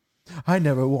musician. I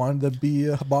never wanted to be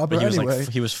a barber But he was anyway.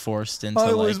 he was forced into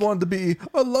I always wanted to be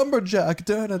a lumberjack.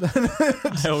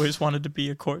 I always wanted to be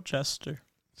a court jester.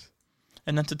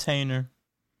 An entertainer.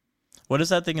 What is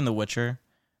that thing in The Witcher?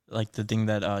 Like the thing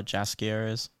that Jaskier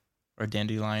is? Or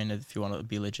Dandelion, if you want to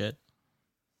be legit.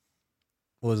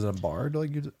 Was it a bard?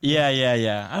 Like you?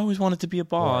 Yeah. I always wanted to be a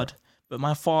bard, but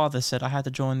my father said I had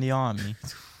to join the army.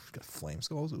 Got flame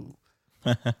skulls. Ooh.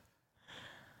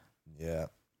 Yeah.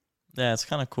 Yeah, it's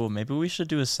kind of cool. Maybe we should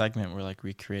do a segment where like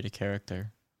we create a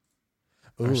character.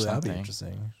 Ooh, that'd be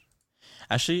interesting.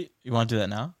 Actually, you want to do that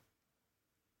now?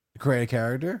 Create a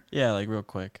character? Yeah, like real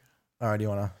quick. All right, do you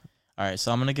want to? All right,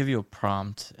 so I'm going to give you a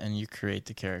prompt and you create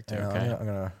the character, okay? I'm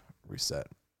going to reset.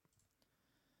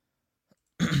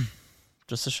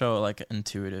 Just to show it like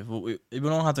intuitive. We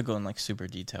don't have to go in like super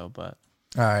detail, but.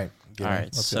 All right. All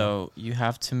right, so you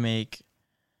have to make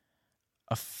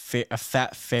a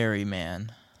fat fairy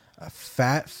man. A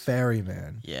fat fairy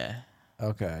man. Yeah.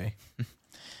 Okay.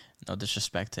 No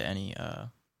disrespect to any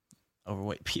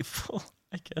overweight people,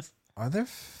 I guess. Are there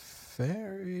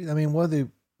fairies? I mean, what are they?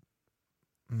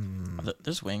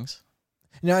 There's wings.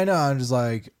 Yeah, I know. I'm just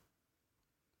like.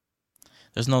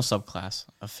 There's no subclass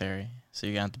of fairy, so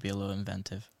you're going to have to be a little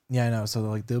inventive. Yeah, I know. So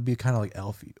like they'll be kind of like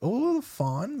elfy. Oh, the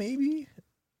fawn, maybe?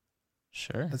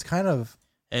 Sure. It's kind of.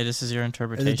 Hey, this is your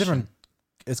interpretation. It's different.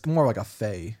 It's more like a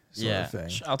fae sort of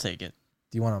thing. I'll take it.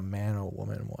 Do you want a man or a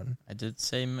woman one? I did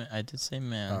say man.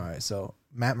 All right, so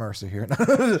Matt Mercer here.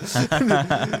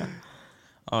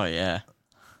 Oh yeah.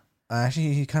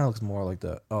 Actually, he kind of looks more like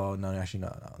the. Oh no, actually no.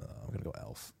 I'm gonna go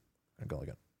elf. I'm gonna go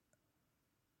like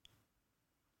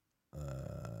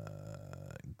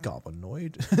a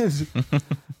goblinoid.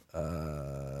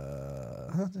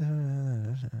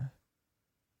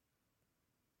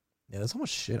 Yeah, there's so much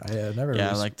shit. I never.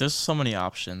 Yeah, like there's so many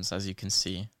options as you can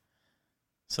see.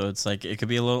 So it's like it could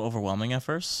be a little overwhelming at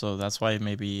first. So that's why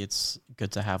maybe it's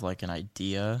good to have like an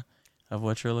idea of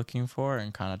what you're looking for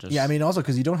and kind of just. Yeah, I mean also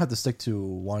because you don't have to stick to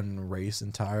one race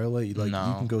entirely. You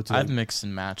can go to. I've mixed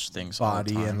and matched things. Body all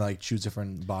the time. And like choose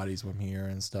different bodies from here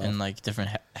and stuff. And like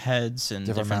different heads and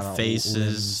different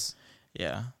faces.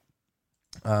 Yeah.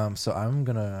 So I'm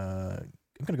gonna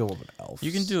go with an elf.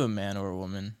 You can do a man or a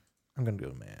woman. I'm gonna do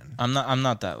a man. I'm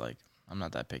not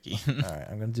that picky. All right,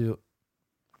 I'm gonna do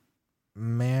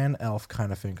man elf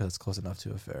kind of thing because it's close enough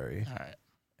to a fairy. All right,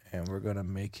 and we're gonna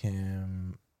make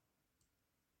him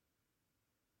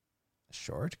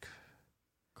short.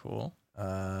 Cool.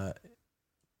 We're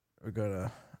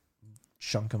gonna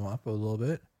chunk him up a little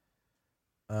bit.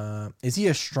 Is he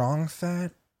a strong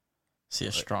fat? Is he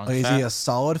a strong fat? Is he a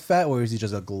solid fat or is he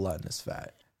just a gluttonous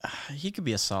fat? He could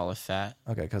be a solid fat.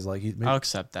 Okay, because like I'll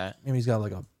accept that. Maybe he's got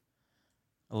like a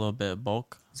little bit of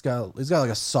bulk. He's got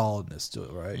like a solidness to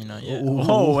it, right? Yeah.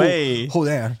 Oh, hey. Oh,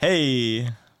 damn. Hey.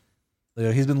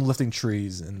 Yeah, he's been lifting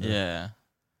trees and yeah.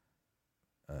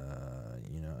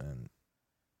 And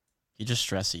he just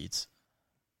stress eats.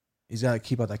 He's got to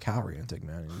keep up that calorie intake,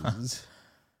 man.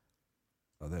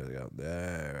 Oh, there we go.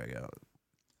 There we go.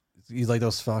 He's like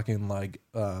those fucking like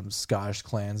Scottish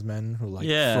clansmen who like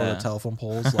throw the telephone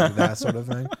poles, like that sort of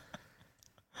thing.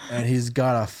 And he's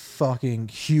got a fucking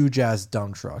huge ass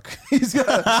dump truck. He's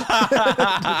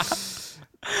got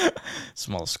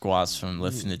Small squats from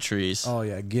lifting the trees. oh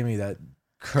yeah, give me that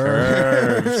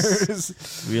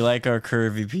curves. We like our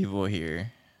curvy people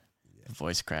here.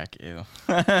 Voice crack, ew.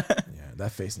 Yeah,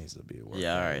 that face needs to be worked.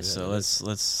 Yeah, all right. So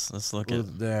let's look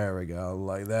at. There we go,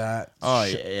 like that. Oh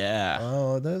yeah.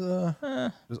 Oh,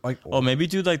 there's like Oh, maybe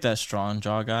do like that strong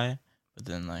jaw guy, but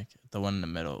then like the one in the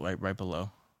middle, right below.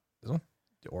 this one,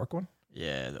 the orc one.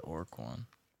 Yeah, the orc one.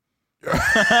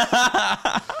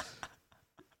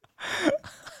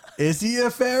 Is he a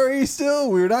fairy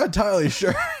still? We're not entirely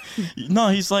sure. No,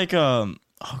 he's like oh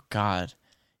god,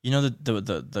 you know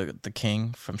the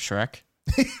king from Shrek.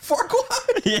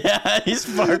 Farquaad. Yeah, he's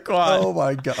Farquaad. Oh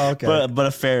my god. Okay. But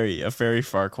a fairy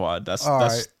Farquaad.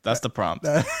 That's the prompt.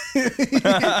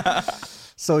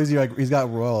 So he's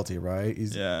got royalty, right?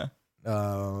 He's Yeah.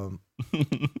 all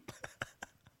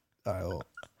right, well,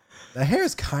 the hair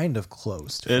is kind of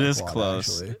close to It is Farquaad,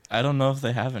 close. actually. I don't know if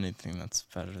they have anything that's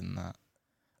better than that.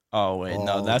 Oh wait,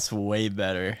 no, Oh. that's way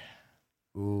better.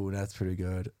 Ooh, that's pretty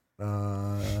good.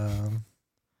 Trying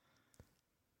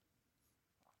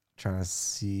to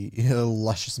see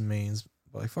luscious manes,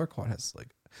 but like Farquaad has like,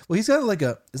 well, he's got like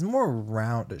it's more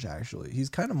roundish actually. He's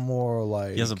kind of more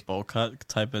like He has a bowl cut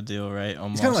type of deal, right?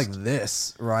 Almost. he's kind of like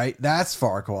this, right? That's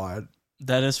Farquaad.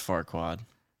 That is Farquaad.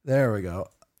 There we go.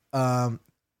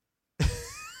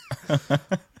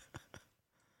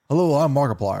 Hello, I'm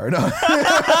Markiplier. No.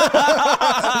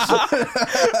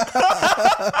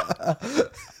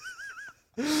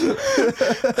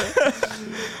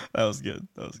 That was good.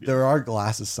 There are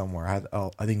glasses somewhere.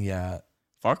 I think yeah.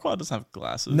 Farquaad doesn't have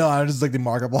glasses. No, I'm just like the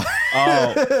Markiplier.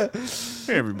 Oh.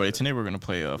 Hey everybody, today we're gonna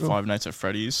play Five Nights at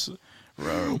Freddy's.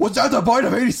 What's that? The point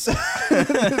of 87?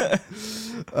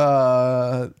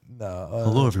 No.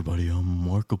 Hello everybody, I'm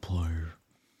Markiplier.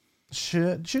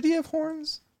 Should he have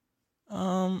horns?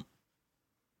 Was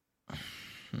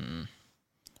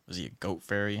he a goat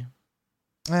fairy?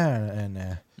 Nah.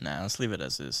 Nah, let's leave it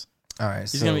as is. All right.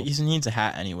 He needs a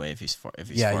hat anyway if he's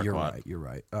yeah, Farquaad. you're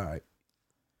right. All right.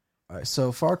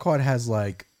 So Farquaad has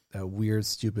like a weird,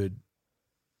 stupid.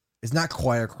 It's not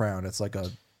quite a crown. It's like a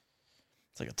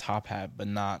top hat, but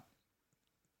not.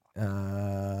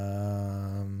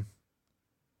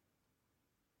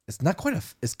 It's not quite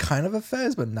it's kind of a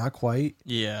fez, but not quite.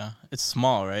 Yeah, it's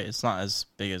small, right? It's not as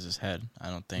big as his head. I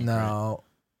don't think. No.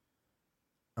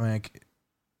 Right? I mean,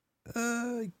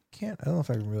 I can't. I don't know if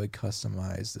I can really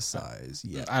customize the size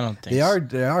yet. I don't think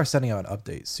They are sending out an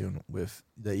update soon with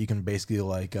that you can basically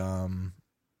like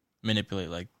manipulate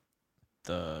like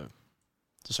the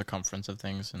circumference of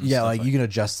things. And yeah, stuff like you can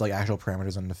adjust like actual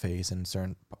parameters on the face and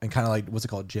certain and kind of like what's it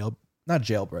called not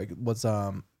jailbreak. What's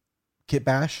kit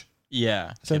bash?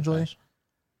 Yeah, essentially.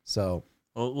 So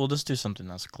we'll just do something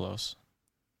that's close.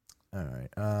 All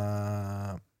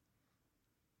right.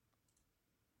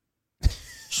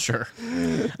 Sure.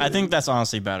 I think that's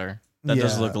honestly better. That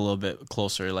does Yeah. look a little bit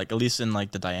closer, like at least in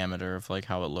like the diameter of like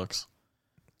how it looks.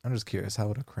 I'm just curious, how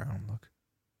would a crown look?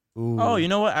 Ooh. Oh, you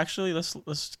know what? Actually,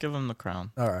 let's give him the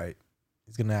crown. All right.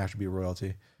 He's gonna have to be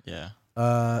royalty. Yeah.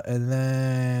 And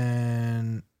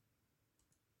then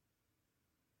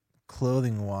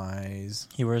clothing wise,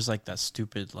 He wears like that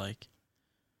stupid like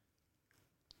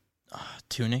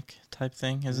tunic type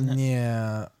thing, isn't it?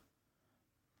 Yeah.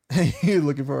 You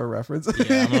looking for a reference?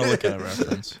 Yeah, I'm gonna look at a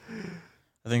reference.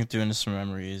 I think doing this from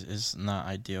memory is not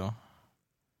ideal.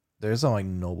 There's some like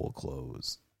noble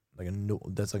clothes, like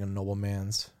that's like a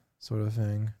nobleman's sort of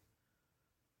thing.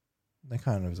 That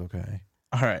kind of is okay.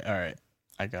 All right,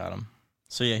 I got him.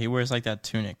 So yeah, he wears like that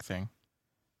tunic thing.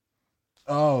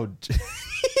 Oh,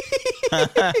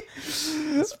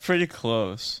 It's pretty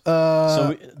close.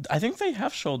 I think they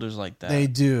have shoulders like that. They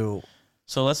do.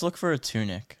 So let's look for a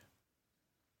tunic.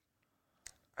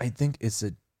 I think it's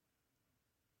a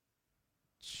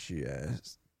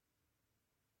chest.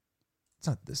 It's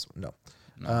not this one.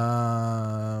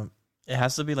 No. It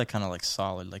has to be like kind of like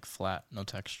solid, like flat, no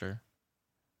texture.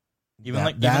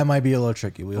 That might be a little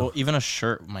tricky. Well, even a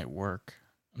shirt might work.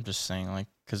 I'm just saying, like,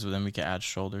 because then we can add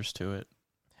shoulders to it.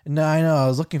 No, I know. I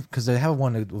was looking because they have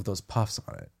one with those puffs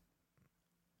on it.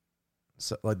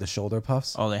 So like the shoulder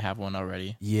puffs. Oh, they have one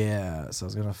already. Yeah. So I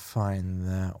was gonna find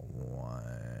that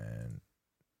one.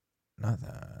 Not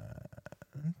that.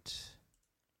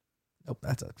 Nope.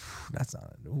 That's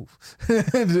not a oof.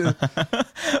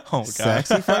 Oh god.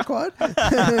 Sexy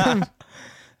Farquaad.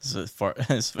 Is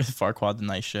Farquaad the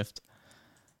night shift?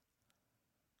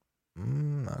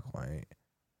 Not quite.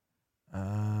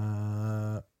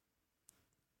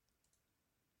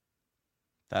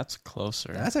 That's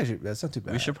closer. That's not too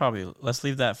bad. We should probably let's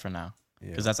leave that for now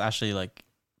because Yeah. that's actually like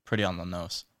pretty on the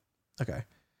nose. Okay.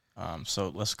 So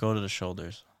let's go to the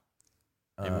shoulders.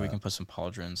 Maybe we Uh, can put some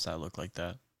pauldrons that look like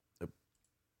that. Yep.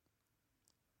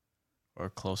 Or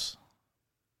close.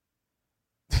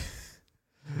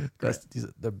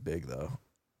 They're big though.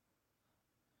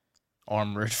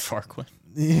 Armored Farquaad.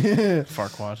 Yeah.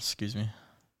 Farquaad, excuse me.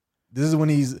 This is when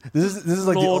he's this is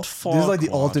like Lord this is like the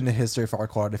Farquaad. alternate history of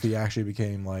Farquaad if he actually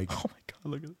became like Oh my god,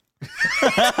 look at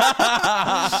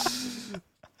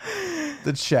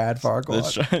the Chad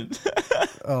Farquaad. That's right.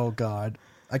 Oh god.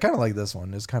 I kind of like this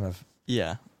one. This kind of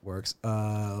Yeah. works. He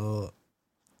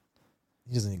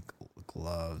doesn't need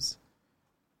gloves.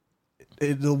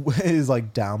 It is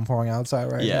like downpouring outside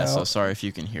right now. Yeah, so sorry if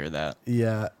you can hear that.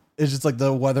 Yeah. It's just like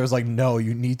the weather's like, no,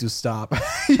 you need to stop.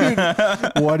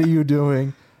 What are you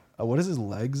doing? What is his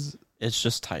legs? It's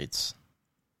just tights.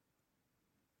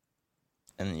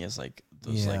 And he has like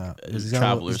those like He's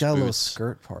traveler's got a little boots.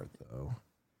 skirt part though.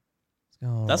 He's got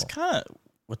a little- That's kind of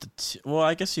with the well,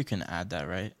 I guess you can add that,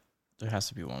 right? There has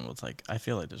to be one with like I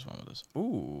feel like there's one with this.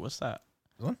 Ooh, what's that?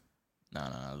 This one? No,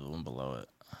 the one below it.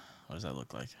 What does that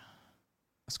look like?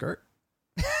 a skirt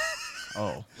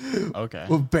Oh, okay.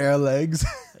 with bare legs.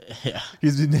 Yeah.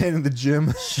 He's been hitting the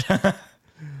gym.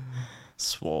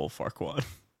 Swole Farquaad.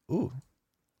 Ooh.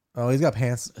 Oh, he's got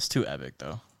pants. It's too epic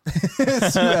though.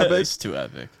 It's too epic. It's too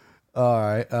epic. All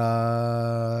right.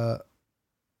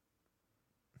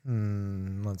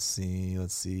 Let's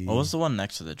see. What was the one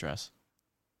next to the dress?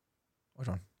 Which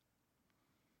one?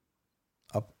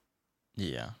 Up.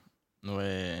 Yeah.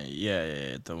 Wait,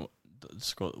 yeah. The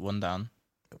scroll one down.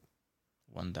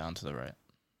 One down to the right.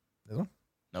 This one?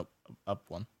 Nope. Up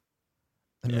one.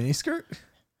 A Yeah. mini skirt?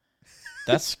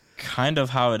 That's kind of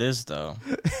how it is though.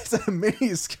 It's a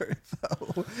mini skirt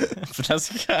though. But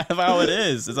that's kind of how it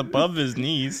is. It's above his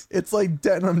knees. It's like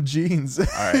denim jeans. All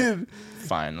right.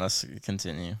 Fine, let's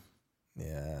continue.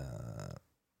 Yeah.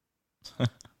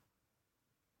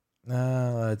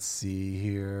 Let's see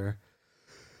here.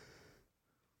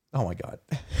 Oh my god.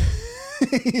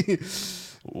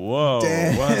 Whoa.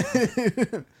 Damn.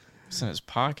 What? It's in his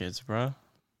pockets, bro.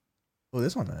 Oh,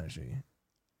 this one actually.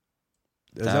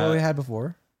 Is that what we had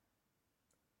before?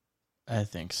 I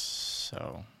think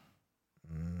so.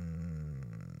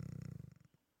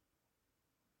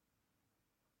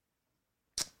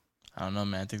 I don't know,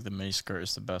 man. I think the mini skirt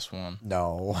is the best one.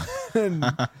 No.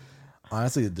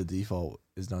 Honestly, the default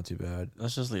is not too bad.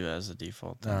 Let's just leave it as a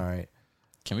default. Then. All right.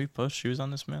 Can we post shoes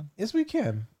on this man? Yes, we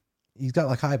can. He's got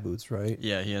like high boots, right?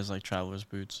 Yeah, he has like traveler's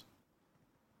boots.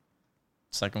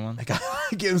 Second one. I got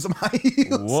give him some high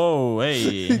heels. Whoa,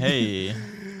 hey.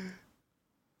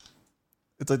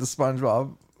 It's like the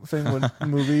SpongeBob thing when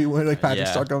movie when like Patrick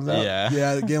Yeah, Star comes out.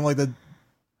 yeah. Give him like the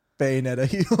Bayonetta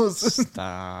heels.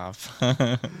 Stop.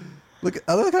 look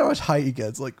how much height he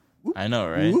gets. Like whoop, I know,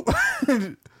 right? whoop.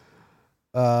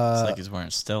 It's like he's wearing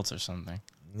stilts or something.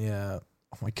 Yeah.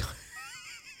 Oh my god.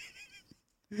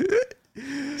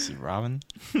 Is he Robin?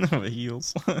 With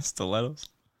heels, stilettos.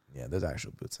 Yeah, there's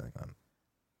actual boots hanging on.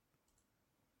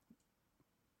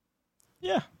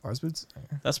 Yeah, Bars boots.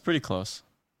 that's pretty close.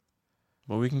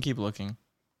 But we can keep looking.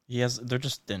 They're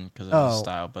just thin because of his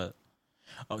style. But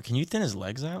can you thin his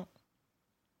legs out?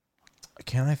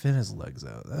 Can I fit his legs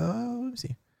out? Let me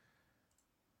see.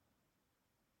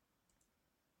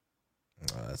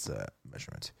 That's a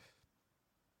measurement.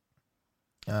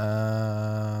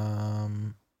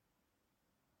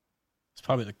 It's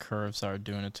probably the curves that are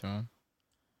doing it to him.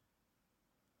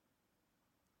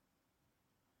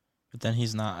 But then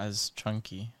he's not as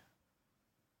chunky.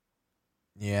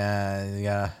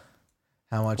 Yeah.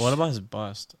 How much? What about his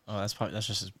bust? Oh, that's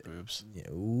just his boobs. Yeah.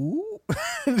 Ooh.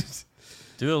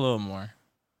 Do a little more.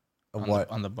 What?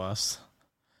 On the bust?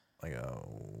 Like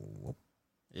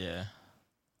Yeah.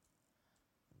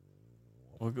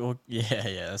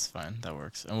 Yeah, that's fine. That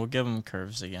works. And we'll give him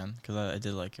curves again because I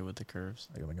did like it with the curves.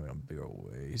 I'm gonna make a bigger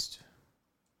waist.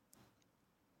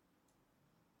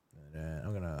 And then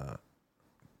I'm gonna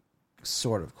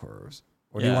sort of curves.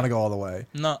 Or do you Yeah. want to go all the way?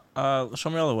 No, show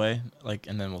me all the way,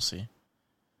 and then we'll see.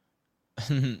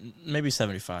 Maybe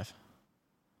 75.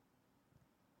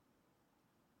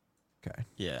 Okay.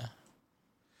 Yeah.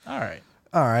 All right.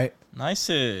 All right. Nice.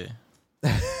 It's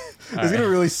gonna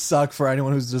really suck for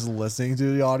anyone who's just listening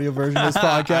to the audio version of this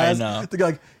podcast. I know. To go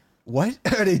like, what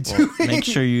are they doing? Make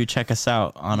sure you check us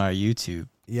out on our YouTube.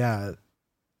 Yeah.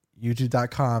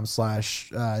 YouTube.com/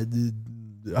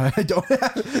 I don't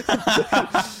have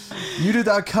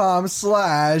YouTube.com/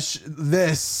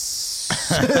 this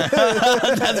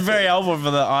That's very helpful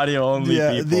for the audio only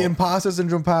people. The Imposter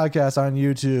Syndrome podcast on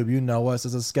YouTube. You know us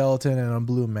as a skeleton and a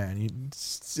blue man.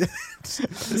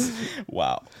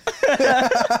 Wow.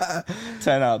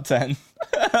 10 out of 10.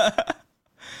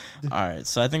 All right,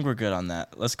 so I think we're good on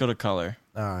that. Let's go to color.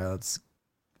 All right, let's.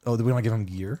 Oh, do we want to give him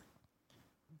gear?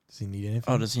 Does he need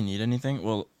anything? Oh, does he need anything?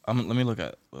 Well, let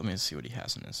me see what he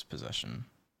has in his possession.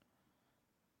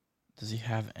 Does he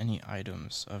have any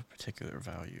items of particular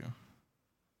value?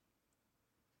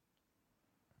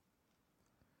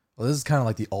 Well, this is kind of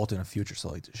like the alternate future. So,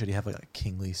 like, should he have like a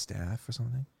kingly staff or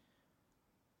something?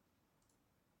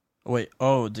 Wait.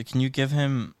 Oh, can you give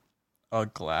him a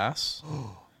glass?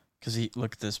 Because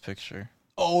look at this picture.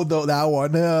 Oh, that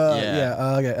one.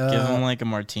 Okay. Give him like a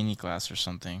martini glass or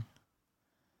something.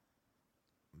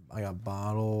 I got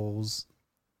bottles.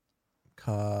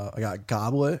 I got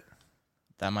goblet.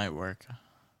 That might work.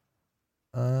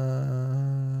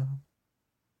 Yeah,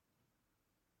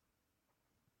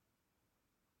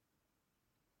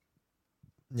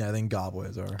 I think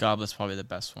goblets are. Goblet's probably the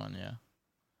best one, yeah.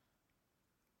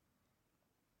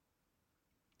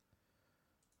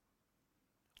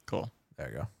 Cool. There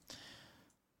you go.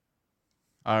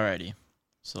 Alrighty.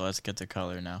 So let's get to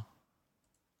color now.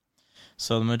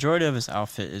 So the majority of his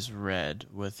outfit is red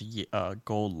with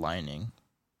gold lining.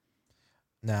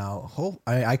 Now,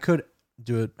 I could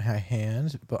do it by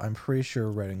hand, but I'm pretty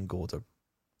sure red and gold are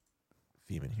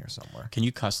theme in here somewhere. Can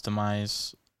you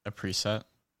customize a preset?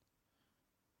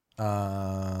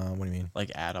 What do you mean?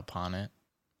 Like add upon it?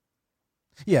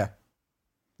 Yeah,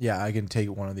 I can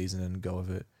take one of these and then go with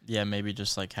it. Yeah, maybe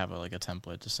just like have a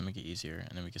template just to make it easier,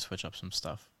 and then we can switch up some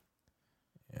stuff.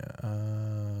 Yeah.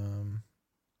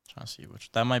 Trying to see which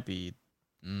that might be.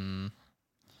 I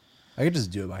could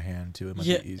just do it by hand too. It might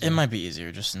be easier. It might be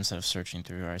easier just instead of searching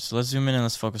through. All right, so let's zoom in and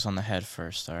let's focus on the head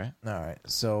first. All right. All right.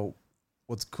 So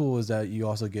what's cool is that you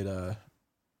also get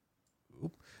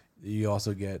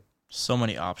so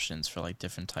many options for like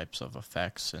different types of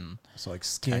effects and so like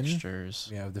skin textures.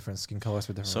 We have different skin colors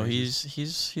for different. So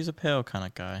races. he's a pale kind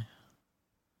of guy.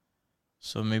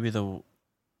 So maybe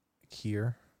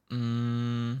here.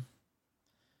 No,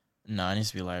 it needs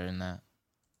to be lighter than that.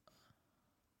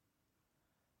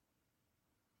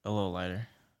 A little lighter.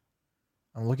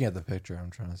 I'm looking at the picture.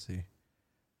 I'm trying to see.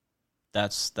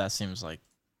 That seems like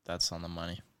that's on the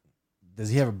money. Does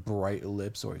he have bright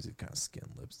lips or is it kind of skin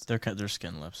lips? They're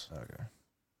skin lips. Okay.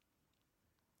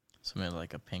 So maybe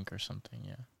like a pink or something.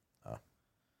 Yeah. Oh.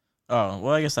 Oh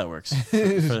well, I guess that works for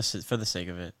the sake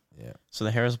of it. Yeah. So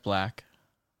the hair is black.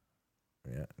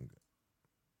 Yeah.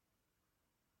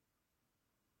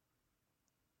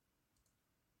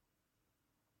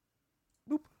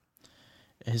 Boop.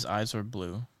 His eyes are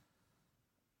blue.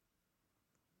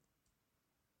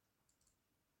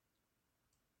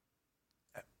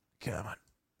 Come on.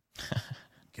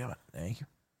 Come on. Thank you.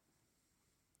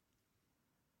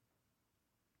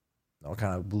 What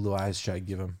kind of blue eyes should I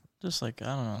give him? Just like, I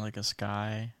don't know, like a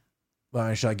sky.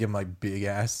 Well, should I give him like big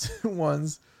ass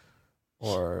ones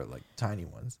or like tiny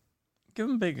ones? Give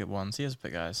him big ones. He has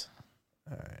big eyes.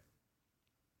 All right.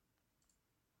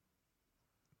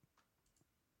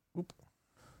 Oop.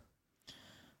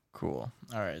 Cool.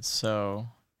 All right. So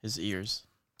his ears.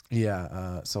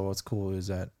 Yeah. So what's cool is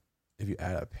that if you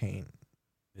add a paint,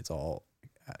 it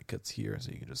gets here,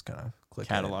 so you can just kind of click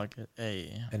catalog it.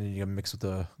 Hey. And then you can mix with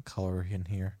the color in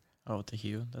here. Oh, with the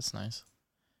hue. That's nice.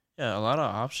 Yeah, a lot of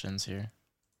options here.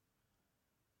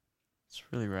 It's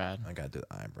really rad. I gotta do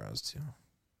the eyebrows too.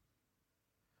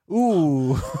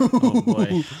 Ooh. Oh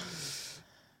boy.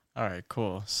 All right,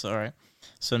 cool. So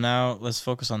now let's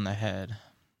focus on the head.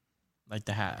 Like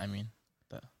the hat, I mean.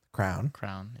 The crown.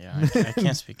 Yeah, I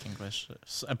can't speak English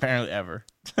apparently ever.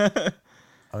 I'm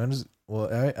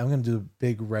gonna do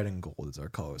big red and gold as our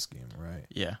color scheme, right?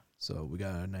 Yeah. So we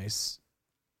got a nice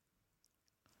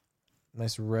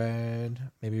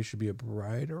red. Maybe it should be a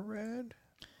brighter red.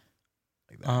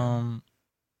 Like that.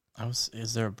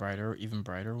 Is there a even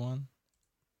brighter one?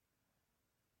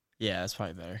 Yeah, that's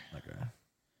probably better. Okay.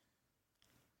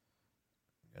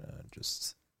 I'm gonna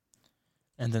just.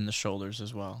 And then the shoulders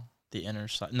as well. The inner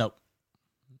side. Nope.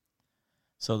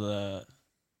 So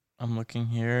I'm looking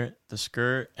here, the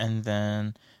skirt and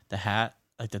then the hat,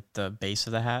 like the base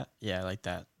of the hat. Yeah, like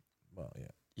that. Well,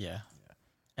 yeah. Yeah.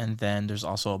 And then there's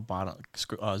also a bottom.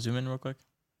 Zoom in real quick.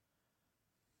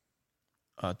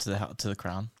 To the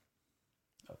crown.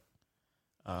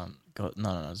 Go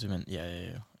no. Zoom in.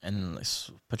 Yeah. And then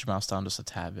put your mouse down just a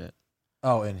tad bit.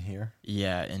 Oh, in here.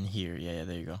 Yeah, in here. Yeah.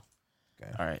 There you go.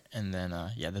 Okay. All right, and then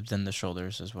then the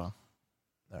shoulders as well.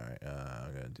 All right.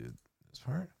 I'm gonna do this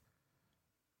part.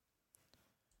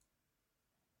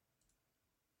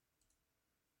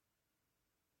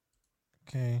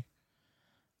 Okay.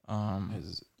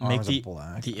 His Make arms are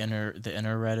black. the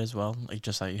inner red as well, like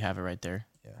just how you have it right there.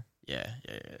 Yeah.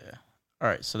 All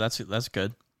right, so that's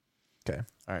good. Okay.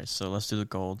 All right, so let's do the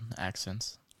gold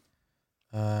accents.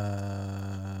 Here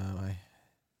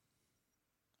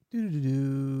we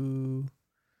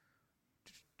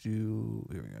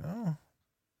go.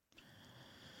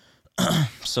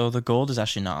 So the gold is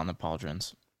actually not on the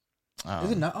pauldrons.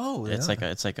 Is it not? Oh, it's yeah.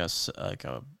 like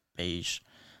a beige.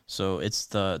 So it's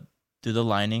do the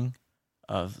lining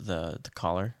of the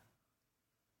collar.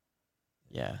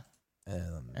 Yeah.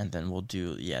 And then we'll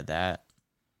do that.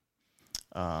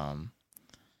 Let's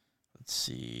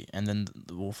see, and then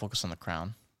we'll focus on the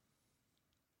crown.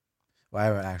 Well, I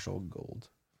have an actual gold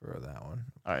for that one.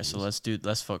 All right, so let's do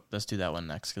that one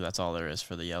next because that's all there is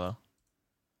for the yellow.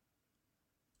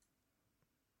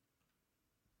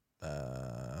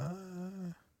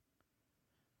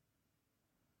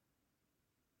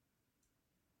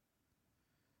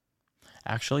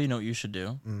 Actually, you know what you should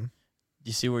do? Mm.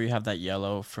 You see where you have that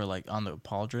yellow for like on the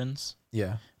pauldrons?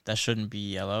 Yeah. That shouldn't be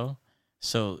yellow.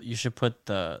 So you should put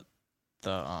the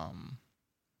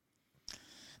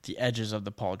edges of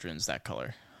the pauldrons that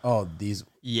color. Oh, these.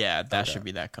 Yeah, that should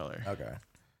be that color. Okay.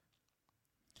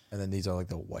 And then these are like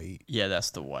the white. Yeah,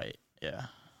 that's the white. Yeah.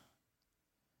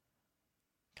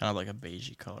 Kind of like a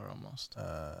beigey color almost.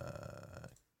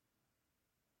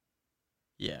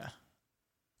 Yeah.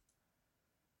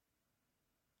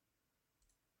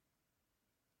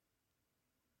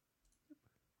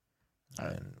 All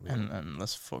right, and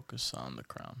let's focus on the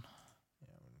crown. Yeah,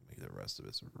 make the rest of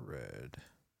it's red.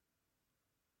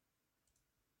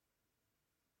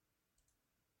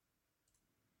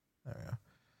 There we go.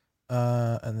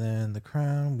 And then the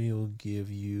crown, we will give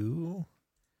you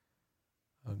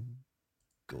a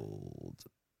gold.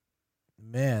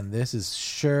 Man, this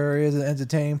sure is an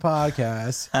entertaining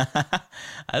podcast.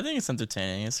 I think it's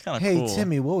entertaining. It's kind of cool. Hey,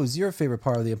 Timmy, what was your favorite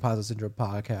part of the Imposter Syndrome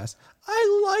podcast?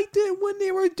 I liked it when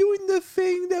they were doing the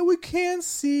thing that we can't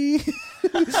see.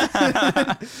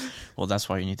 Well, that's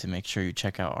why you need to make sure you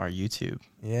check out our YouTube.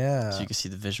 Yeah. So you can see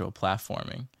the visual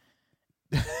platforming.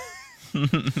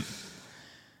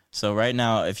 So right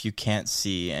now, if you can't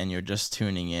see and you're just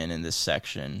tuning in this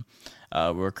section,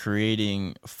 we're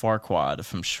creating Farquaad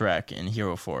from Shrek in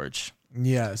Hero Forge.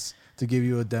 Yes, to give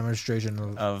you a demonstration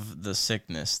of the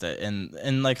sickness that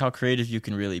and like how creative you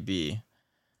can really be.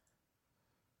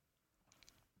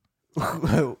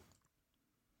 All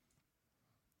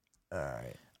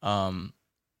right.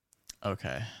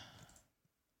 Okay.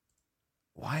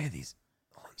 Why are these?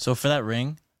 So for that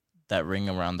ring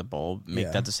around the bulb,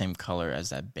 make that the same color as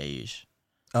that beige.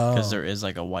 Because there is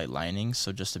like a white lining,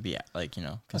 so just to be like, you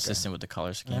know, consistent with the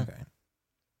color scheme. Okay.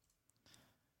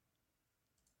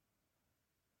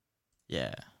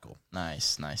 Yeah. Cool.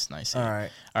 Nice. All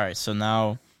right. So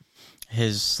now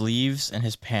his sleeves and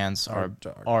his pants are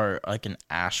like an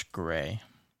ash gray.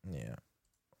 Yeah.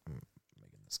 I'm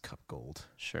making this cup gold.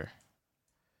 Sure.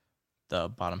 The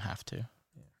bottom half too.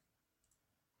 Yeah.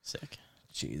 Sick.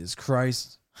 Jesus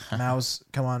Christ. Mouse,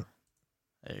 come on.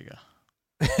 There you go.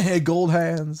 Gold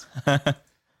hands. All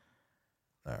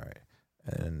right.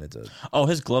 And it's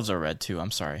his gloves are red too.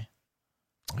 I'm sorry.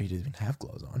 Oh, he didn't even have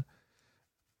gloves on.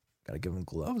 Gotta give him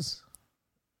gloves.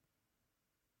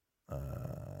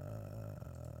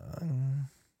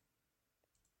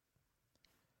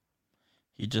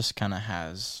 He just kind of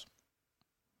has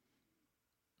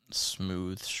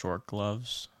smooth, short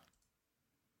gloves.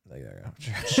 There you go.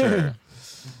 Sure.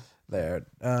 There.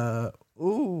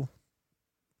 Ooh.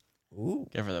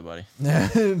 Give her that, buddy.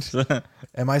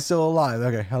 Am I still alive?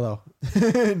 Okay, hello.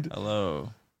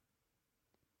 Hello.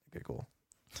 Okay, cool.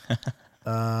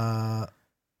 All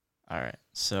right.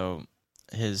 So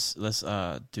let's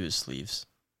do his sleeves.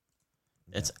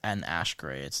 Yeah. It's an ash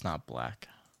gray. It's not black.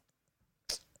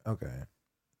 Okay.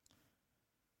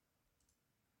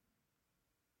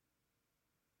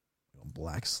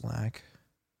 Black slack.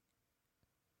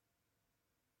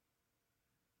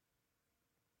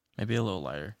 Maybe a little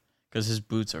lighter. Because his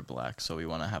boots are black, so we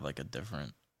want to have like a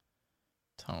different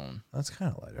tone. That's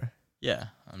kind of lighter. Yeah,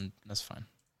 that's fine.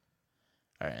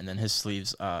 All right, and then his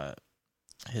sleeves,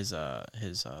 his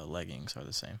leggings are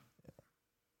the same. Yeah.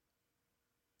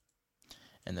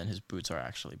 And then his boots are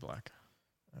actually black.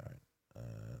 All right.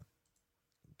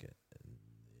 Get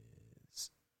this.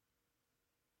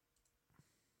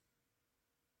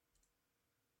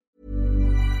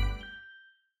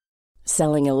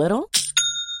 Selling a little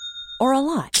or a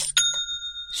lot?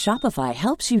 Shopify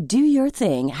helps you do your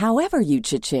thing however you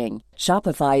cha-ching.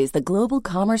 Shopify is the global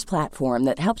commerce platform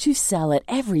that helps you sell at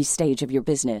every stage of your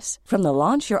business. From the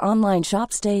launch your online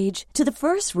shop stage to the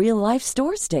first real-life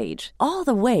store stage, all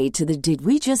the way to the did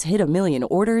we just hit a million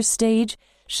orders stage.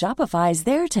 Shopify is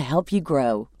there to help you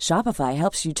grow. Shopify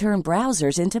helps you turn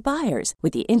browsers into buyers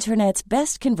with the internet's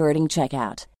best converting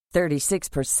checkout.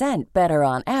 36% better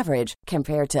on average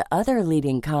compared to other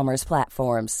leading commerce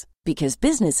platforms. Because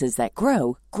businesses that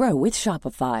grow, grow with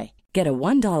Shopify. Get a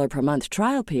 $1 per month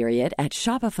trial period at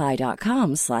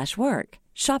shopify.com/work.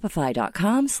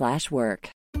 Shopify.com/work.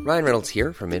 Ryan Reynolds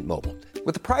here from Mint Mobile.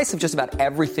 With the price of just about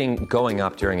everything going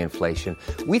up during inflation,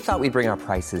 we thought we'd bring our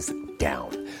prices down.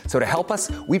 So to help us,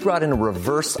 we brought in a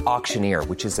reverse auctioneer,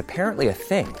 which is apparently a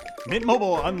thing. Mint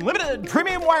Mobile Unlimited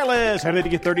Premium Wireless. How to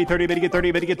get 30, 30, bit to get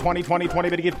 30, bit to get 20, 20, 20,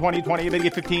 bit to get 20, 20, bit to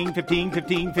get 15, 15,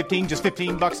 15, 15, just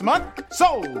 $15 a month?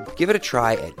 Sold! Give it a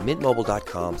try at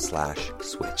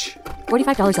mintmobile.com/switch.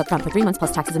 $45 up front for 3 months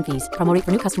plus taxes and fees. Promo rate for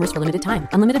new customers for limited time.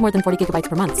 Unlimited more than 40 gigabytes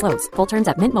per month. Slows full terms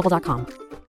at mintmobile.com.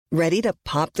 Ready to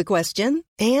pop the question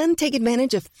and take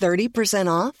advantage of 30%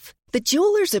 off? The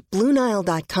jewelers at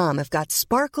BlueNile.com have got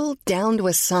sparkle down to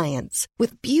a science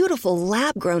with beautiful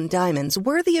lab-grown diamonds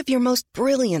worthy of your most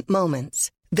brilliant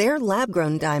moments. Their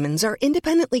lab-grown diamonds are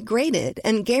independently graded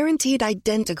and guaranteed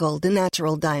identical to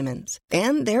natural diamonds.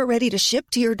 And they're ready to ship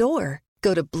to your door.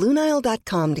 Go to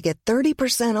BlueNile.com to get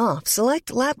 30% off select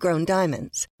lab-grown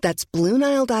diamonds. That's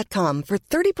BlueNile.com for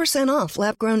 30% off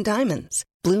lab-grown diamonds.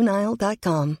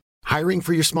 BlueNile.com. Hiring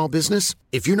for your small business?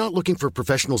 If you're not looking for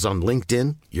professionals on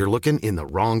LinkedIn, you're looking in the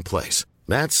wrong place.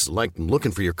 That's like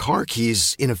looking for your car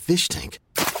keys in a fish tank.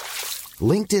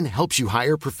 LinkedIn helps you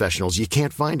hire professionals you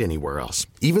can't find anywhere else,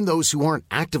 even those who aren't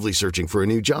actively searching for a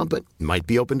new job but might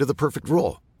be open to the perfect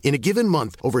role. In a given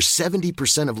month, over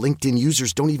 70% of LinkedIn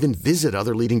users don't even visit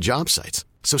other leading job sites.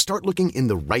 So start looking in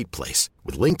the right place.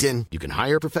 With LinkedIn, you can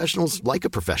hire professionals like a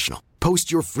professional.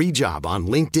 Post your free job on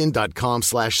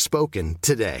linkedin.com/spoken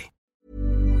today.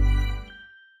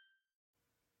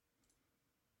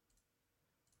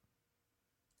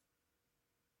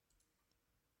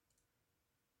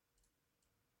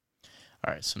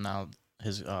 All right, so now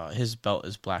his belt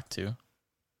is black too.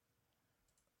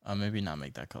 Maybe not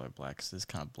make that color black because it's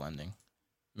kind of blending.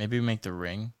 Maybe make the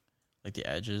ring, like the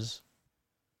edges.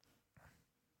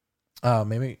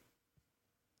 Maybe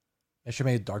I should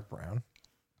make it dark brown.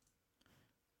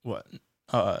 What?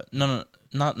 No.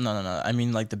 I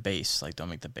mean, like the base. Like, don't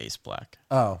make the base black.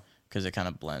 Oh, because it kind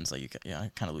of blends. Like, it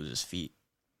kind of loses feet.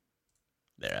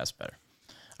 There, that's better.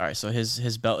 All right, so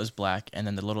his belt is black, and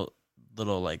then the little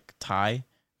like tie,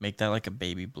 make that like a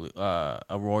baby blue,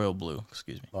 a royal blue.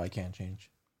 Excuse me. Oh, I can't change.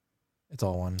 It's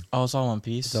all one. Oh, it's all one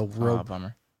piece. It's a rope. Oh,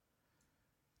 bummer.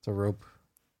 It's a rope.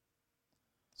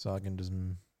 So I can just.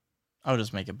 I'll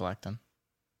just make it black then.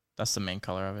 That's the main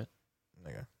color of it.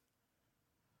 There you go.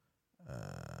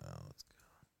 Let's go.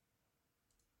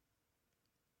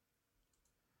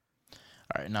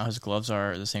 All right, now his gloves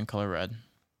are the same color red.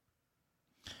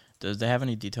 Does they have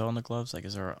any detail on the gloves? Like,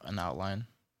 is there an outline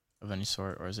of any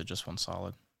sort, or is it just one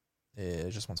solid?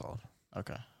 It's just one solid.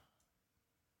 Okay.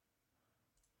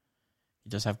 He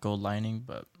does have gold lining,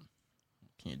 but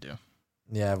what can you do?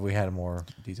 Yeah, we had a more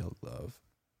detailed glove,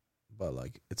 but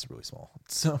like it's really small.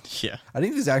 So yeah, I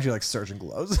think these are actually like surgeon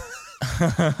gloves.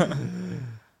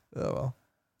 Oh well.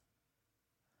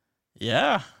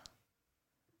 Yeah.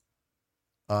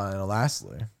 And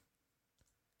lastly,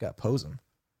 got pose him.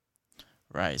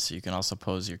 Right, so you can also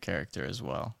pose your character as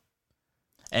well,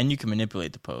 and you can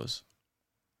manipulate the pose.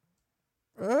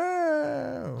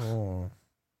 Oh.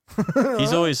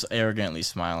 He's always arrogantly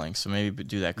smiling, so maybe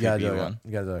do that creepy one.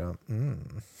 You gotta do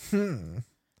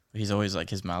He's always like,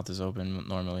 his mouth is open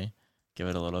normally. Give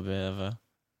it a little bit of a...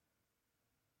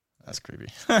 That's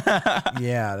creepy.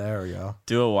 Yeah, there we go.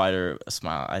 Do a wider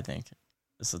smile, I think.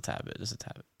 Just a tad bit.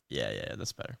 Yeah,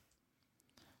 that's better.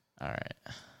 All right.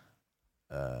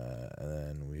 And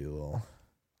then we will...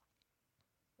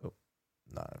 Oh,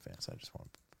 not advanced. I just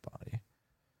want body.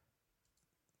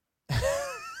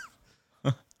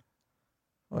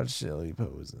 What shall we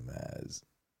pose him as?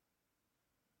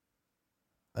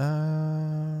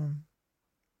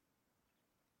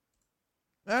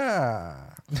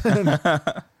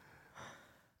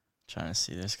 Trying to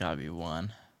see. There's gotta be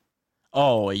one.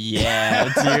 Oh yeah,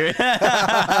 dude.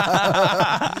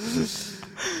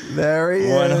 There he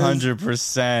is.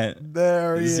 100%.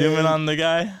 There he is. Zoom in on the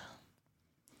guy.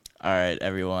 All right,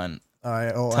 everyone. All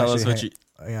right. Oh, tell actually, us what you.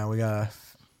 Yeah, we gotta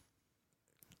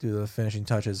do the finishing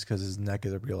touches because his neck, I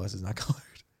realize, is not colored.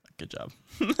 Good job.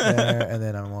 There, and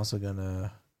then I'm also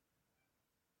gonna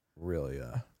really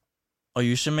Oh,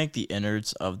 you should make the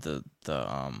innards of the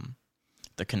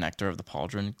connector of the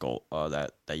pauldron gold,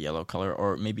 that yellow color,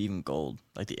 or maybe even gold,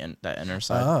 like that inner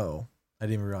side. Oh, I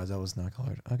didn't even realize that was not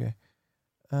colored. Okay.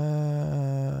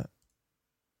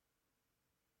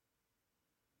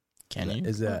 Can you?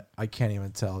 Is that I can't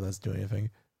even tell if that's doing anything.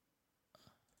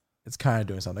 It's kind of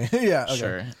doing something. Yeah. Okay.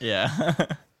 Sure. Yeah.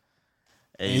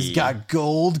 He's got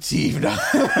gold teeth now.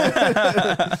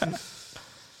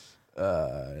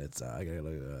 It's I gotta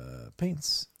go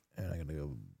paints, and I gotta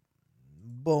go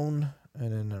bone,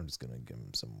 and then I'm just gonna give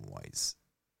him some whites.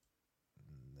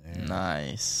 There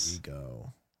Nice. we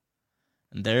go.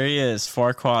 And there he is,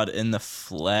 Farquaad in the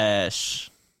flesh.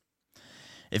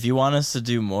 If you want us to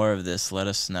do more of this, let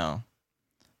us know.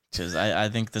 Because I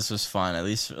think this was fun, at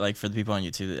least like for the people on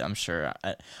YouTube. I'm sure.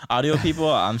 Audio people,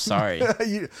 I'm sorry.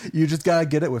 you just gotta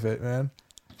get it with it, man.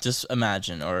 Just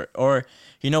imagine, or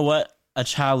you know what? A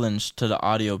challenge to the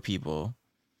audio people.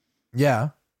 Yeah.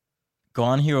 Go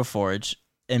on Hero Forge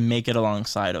and make it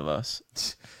alongside of us.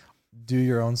 Do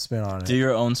your own spin on it. Do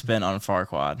your own spin on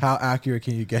Farquaad. How accurate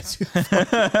can you get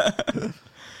to?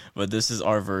 But this is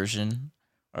our version,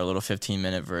 our little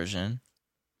 15-minute version.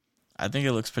 I think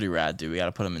it looks pretty rad, dude. We got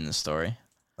to put him in the story.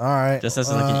 All right. Just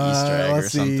as like an Easter egg or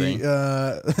something.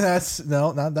 That's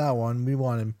no, not that one. We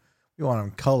want him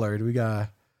colored. We got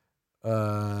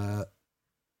I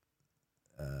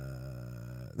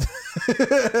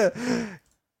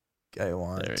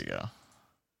want. There we go.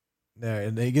 There,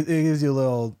 and it gives you a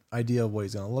little idea of what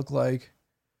he's gonna look like.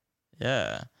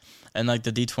 Yeah, and like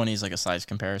the D20 is like a size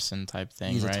comparison type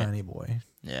thing, He's right? a tiny boy.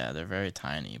 Yeah, they're very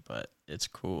tiny, but it's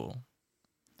cool.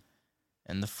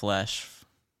 And the flesh.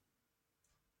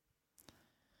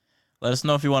 Let us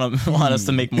know if you want us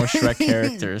to make more Shrek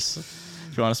characters.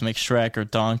 If you want us to make Shrek or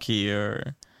Donkey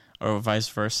or vice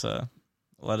versa,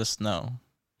 let us know.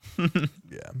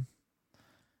 Yeah.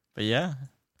 But yeah,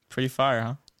 pretty fire,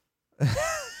 huh?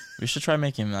 We should try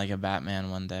making like a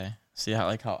Batman one day. See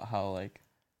how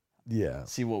yeah.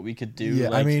 See what we could do. Yeah,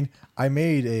 like, I mean, I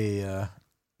made a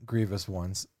Grievous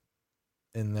once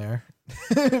in there.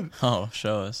 Oh,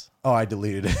 show us. Oh, I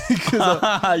deleted it.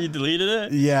 You deleted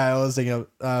it? Yeah, I was thinking.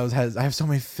 I have so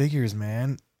many figures,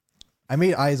 man. I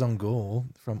made Eyes on Ghoul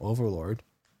from Overlord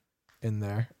in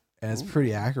there, and it's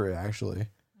pretty accurate, actually.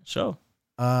 Show.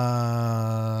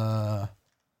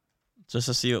 Just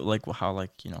to see like how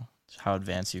how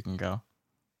advanced you can go.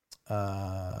 How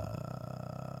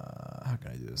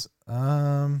can I do this?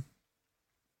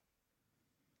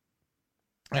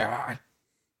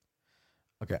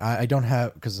 Okay, I don't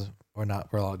have, because we're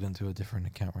logged into a different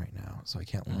account right now, so I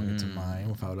can't log into mine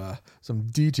without some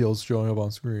details showing up on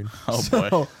screen. Oh so,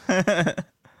 boy.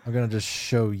 I'm gonna just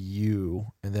show you,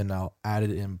 and then I'll add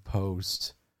it in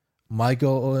post.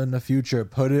 Michael, in the future,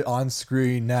 put it on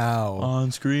screen now. On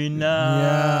screen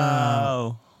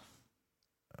now.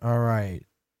 Yeah. All right.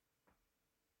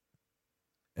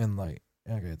 And like,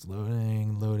 okay, it's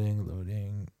loading.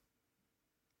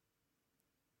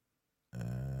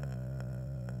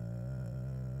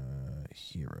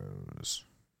 Heroes.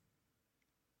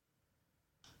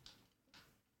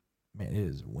 Man, it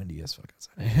is windy as fuck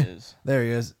outside. It is. There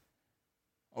he is.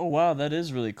 Oh wow, that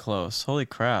is really close. Holy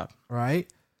crap. Right?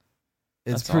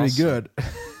 It's That's pretty awesome. good.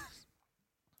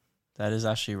 That is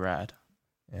actually rad.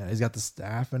 Yeah, he's got the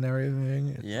staff and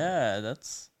everything. Yeah,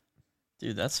 that's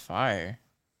fire.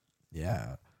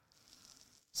 Yeah.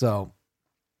 So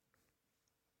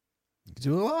you can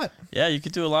do a lot. Yeah, you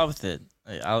could do a lot with it.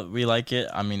 We like it.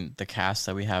 I mean, the cast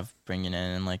that we have bringing in,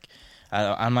 and like,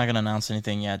 I'm not gonna announce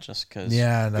anything yet, just because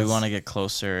we want to get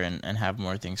closer and have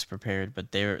more things prepared.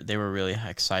 But they were really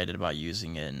excited about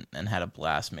using it and had a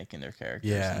blast making their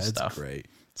characters. Yeah, and stuff. it's great.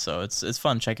 So it's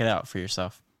fun. Check it out for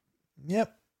yourself.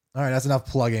 Yep. All right, that's enough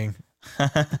plugging.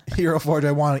 Hero Forge,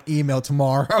 I want an email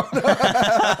tomorrow.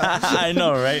 I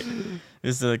know, right?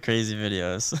 These are the crazy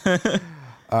videos.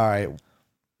 All right.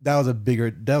 That was a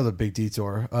big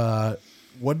detour.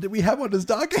 What did we have on this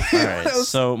docket? All right.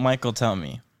 So, Michael, tell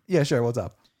me. Yeah, sure. What's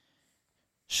up?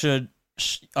 All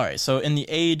right. So, in the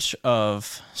age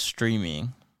of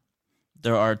streaming,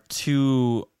 there are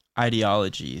two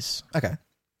ideologies. Okay.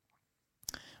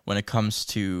 When it comes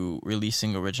to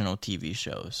releasing original TV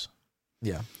shows.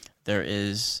 Yeah. There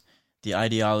is the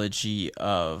ideology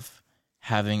of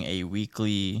having a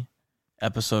weekly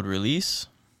episode release,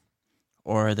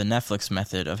 or the Netflix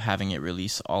method of having it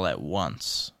release all at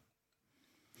once.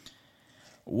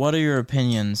 What are your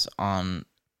opinions on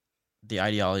the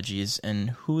ideologies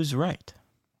and who's right?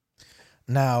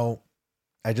 Now,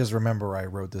 I just remember I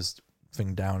wrote this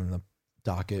thing down in the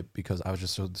docket because I was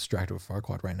just so distracted with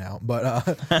Farquaad right now. But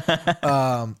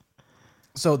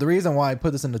So the reason why I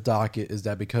put this in the docket is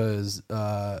that because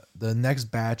the next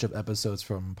batch of episodes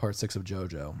from Part 6 of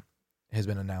JoJo has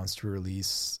been announced to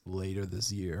release later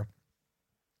this year.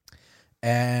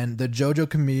 And the JoJo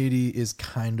community is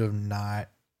kind of not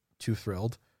too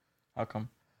thrilled. How come?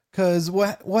 Because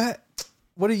what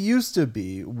it used to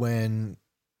be when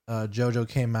JoJo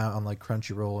came out on like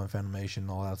Crunchyroll and Funimation and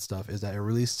all that stuff is that it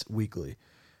released weekly,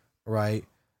 right?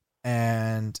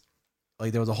 And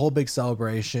like there was a whole big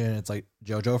celebration. It's like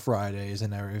JoJo Fridays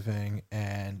and everything.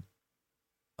 And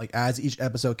like as each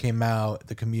episode came out,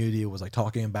 the community was like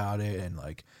talking about it and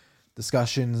like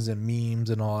discussions and memes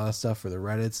and all that stuff for the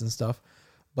Reddits and stuff.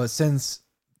 But since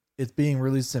it's being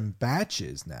released in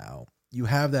batches now, you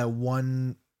have that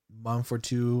 1 month or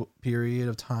 2 period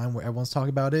of time where everyone's talking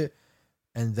about it,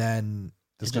 and then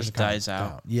it just dies out.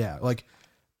 Down. Yeah, like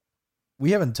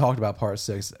we haven't talked about Part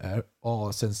 6 at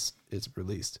all since it's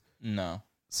released. No.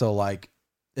 So like,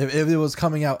 if it was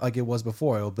coming out like it was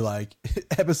before, it would be like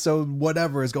episode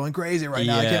whatever is going crazy right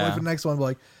now. I can't wait for the next one. But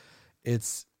like,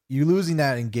 it's you losing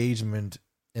that engagement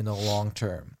in the long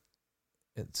term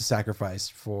to sacrifice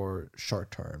for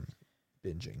short term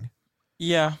binging.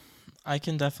 Yeah, I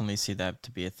can definitely see that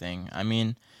to be a thing. I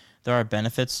mean, there are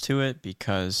benefits to it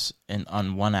because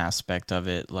on one aspect of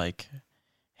it, like,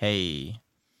 hey,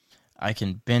 I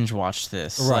can binge watch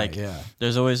this. Right, like, yeah.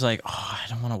 There's always like, oh, I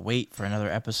don't want to wait for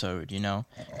another episode, you know?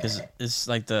 Because it's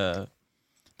like the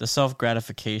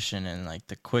self-gratification and like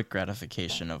the quick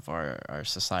gratification of our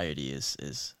society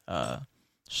is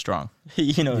strong,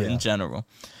 you know, in general.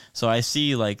 So I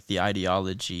see like the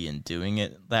ideology in doing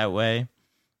it that way.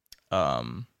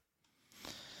 On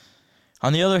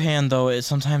the other hand, though,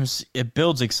 sometimes it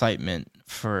builds excitement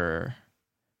for,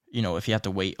 you know, if you have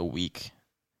to wait a week,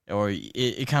 or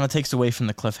it kind of takes away from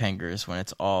the cliffhangers when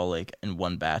it's all like in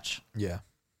one batch. Yeah.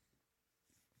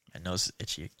 My nose is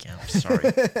itchy again. I'm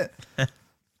sorry.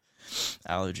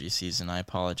 Allergy season. I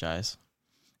apologize.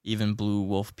 Even blue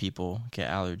wolf people get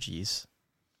allergies.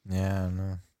 Yeah,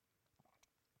 no.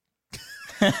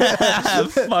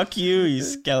 Fuck you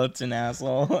skeleton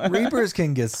asshole. Reapers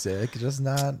can get sick, just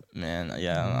not. Man,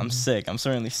 yeah, I'm sick. I'm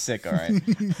certainly sick, all right.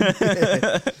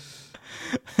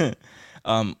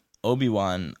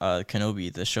 Obi-Wan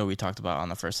Kenobi, the show we talked about on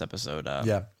the first episode,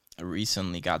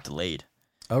 recently got delayed.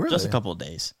 Oh, really? Just a couple of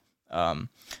days.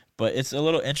 But it's a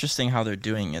little interesting how they're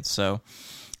doing it. So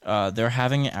they're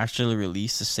having it actually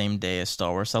released the same day as Star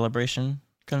Wars Celebration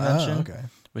convention,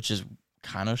 which is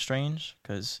kind of strange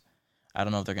because I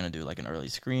don't know if they're going to do like an early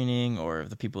screening or if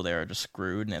the people there are just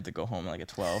screwed and they have to go home like at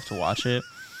 12 to watch it.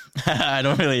 I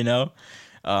don't really know.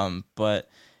 But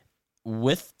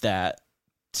with that,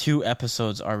 2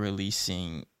 episodes are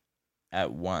releasing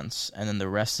at once, and then the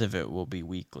rest of it will be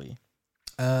weekly.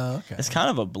 Okay. It's kind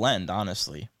of a blend,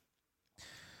 honestly.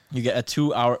 You get a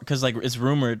 2-hour, because like it's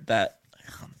rumored that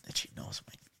she knows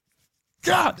my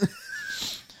God.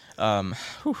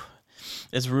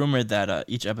 It's rumored that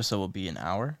each episode will be an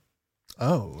hour.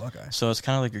 Oh, okay. So it's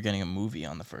kind of like you're getting a movie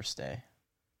on the first day.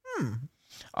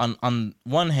 On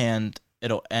one hand,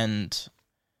 it'll end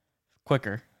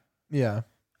quicker. Yeah.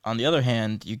 On the other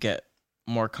hand, you get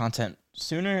more content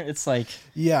sooner. It's like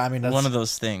I mean, that's one of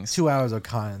those things. 2 hours of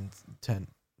content.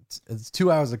 It's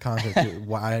 2 hours of content. Too.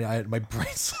 Why my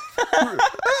brain's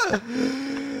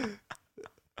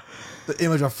the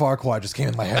image of Farquaad just came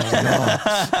in my head.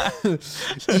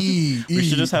 We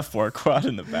should just have Farquaad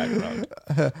in the background.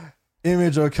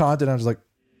 Image of content. I'm just like,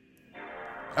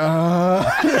 oh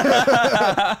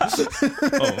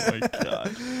my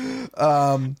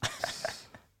God.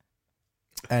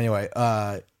 Anyway,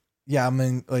 I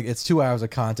mean, like it's 2 hours of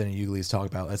content you usually talk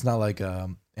about. It's not like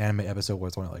anime episode where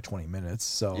it's only like 20 minutes.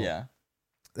 So yeah,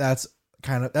 that's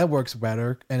that works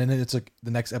better. And then it's like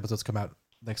the next episodes come out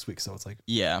next week, so it's like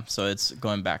so it's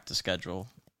going back to schedule.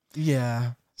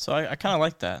 Yeah. So I kind of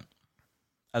like that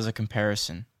as a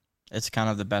comparison. It's kind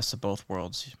of the best of both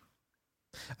worlds.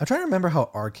 I'm trying to remember how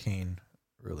Arcane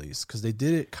released because they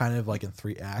did it kind of like in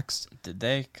 3 acts. Did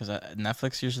they? Because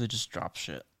Netflix usually just drops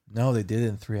shit. No, they did it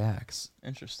in 3 acts.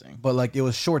 Interesting. But like it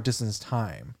was short distance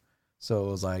time. So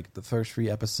it was like the first 3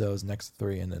 episodes, next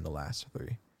 3, and then the last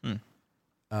 3.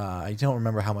 I don't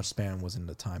remember how much span was in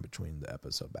the time between the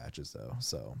episode batches though.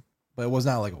 So, but it was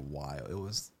not like a while. It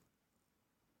was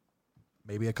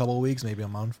maybe a couple of weeks, maybe a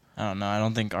month. I don't know. I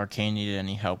don't think Arcane needed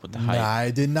any help with the hype. Nah,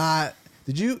 I did not.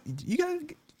 Did you? You gotta.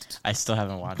 I still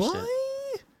haven't watched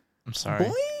it. I'm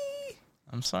sorry.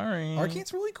 I'm sorry.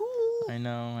 Arcane's really cool. I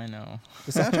know.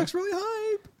 The soundtrack's really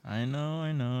hype. I know.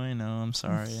 I'm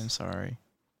sorry.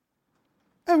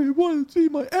 Everyone see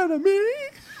my enemy.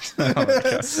 Oh my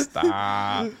God,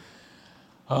 stop.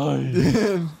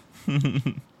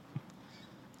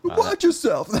 Watch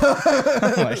yourself.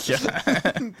 Oh my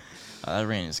god. That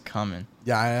rain is coming.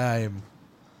 Yeah,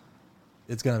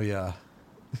 it's gonna be a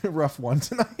rough one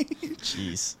tonight.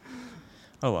 Jeez.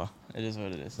 Oh well, it is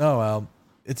what it is. Oh well,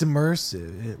 it's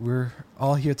immersive. We're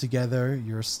all here together.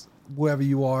 You're wherever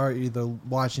you are, either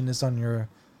watching this on your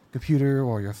computer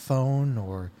or your phone,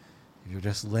 or if you're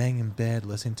just laying in bed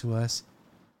listening to us.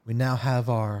 We now have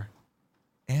our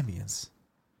ambience.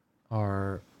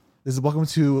 This is welcome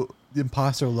to the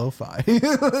Imposter Lo-Fi.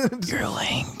 You're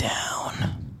laying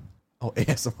down. Oh,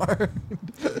 ASMR.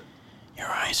 Your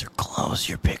eyes are closed.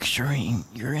 You're picturing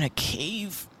you're in a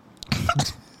cave.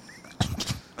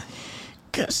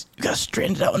 Because you got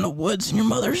stranded out in the woods and your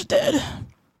mother's dead.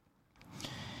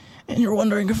 And you're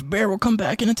wondering if a bear will come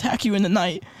back and attack you in the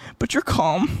night. But you're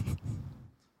calm.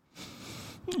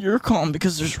 You're calm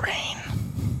because there's rain.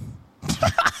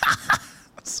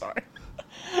 Sorry.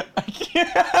 I can't.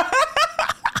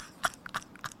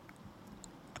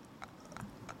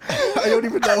 I don't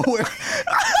even know where.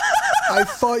 I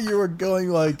thought you were going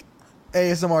like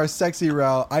ASMR sexy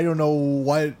route. I don't know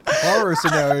what horror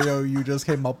scenario you just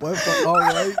came up with, but all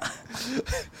right.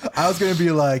 I was going to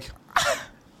be like,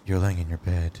 you're laying in your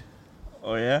bed.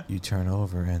 Oh, yeah? You turn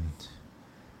over and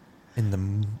in the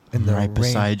right rain,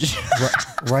 beside you.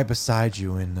 right beside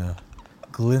you in the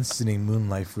glistening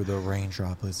moonlight through the rain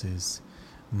droplets is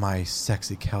my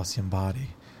sexy calcium body.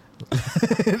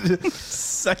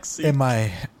 Sexy. In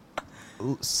my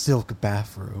silk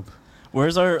bathrobe.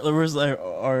 Where's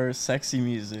our sexy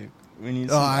music? We need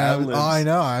some ad-libs. I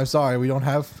know. I'm sorry. We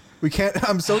can't.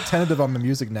 I'm so tentative on the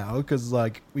music now because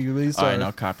like we released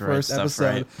our copyright first stuff, episode,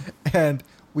 right? And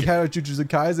we had our Jujutsu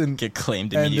Kaisen Get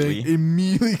claimed and immediately. they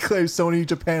immediately claimed Sony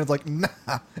Japan. It's like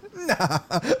nah,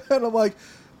 and I'm like,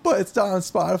 but it's not on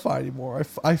Spotify anymore.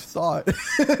 I thought.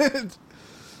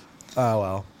 Oh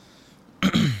well.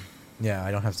 Yeah,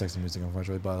 I don't have sexy music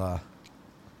unfortunately, but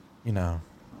you know.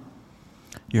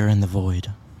 You're in the void.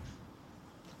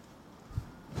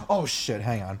 Oh shit!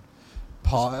 Hang on.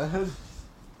 Pause.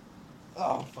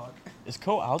 Oh fuck. Is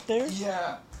Ko out there?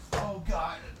 Yeah. Oh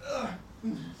god. Ugh.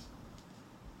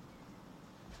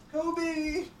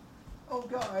 Kobe. Oh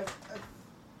god.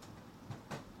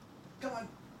 Come on.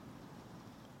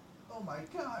 Oh my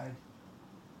god.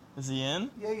 Is he in?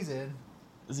 Yeah, he's in.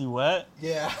 Is he wet?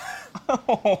 Yeah.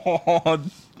 Oh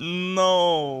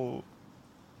no.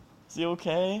 Is he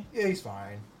okay? Yeah, he's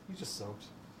fine. He's just soaked.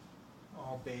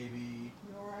 Oh baby.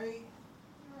 You alright?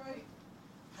 You alright?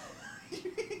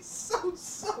 He's so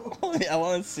soaked. I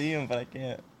want to see him, but I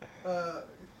can't. Uh.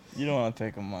 You don't want to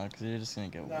pick him up because you're just gonna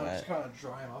get No, wet. just kind of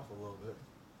dry him off a little bit.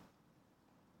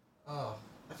 Oh,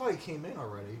 I thought he came in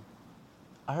already.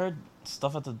 I heard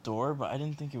stuff at the door, but I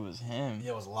didn't think it was him.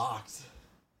 Yeah, it was locked.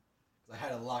 I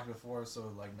had it locked before,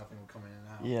 so like nothing would come in and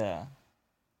out. Yeah.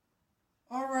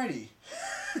 Alrighty.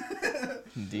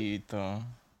 Dito.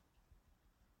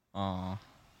 Aw.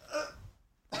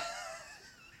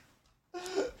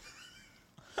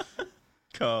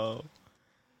 Ko.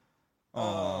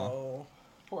 Oh,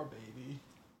 poor baby.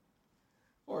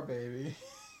 Poor baby.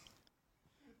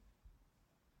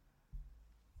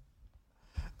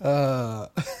 Oh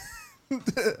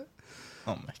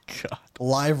my god.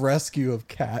 Live rescue of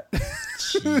cat.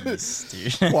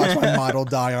 Jeez, dude. Watch my model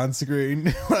die on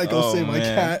screen when I go save my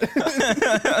cat.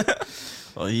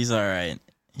 Well, he's alright.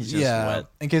 He's just wet.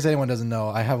 In case anyone doesn't know,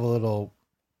 I have a little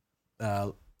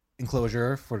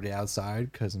enclosure for the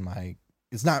outside because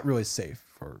it's not really safe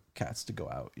for cats to go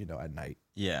out, at night.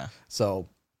 Yeah. So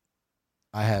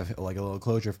I have like a little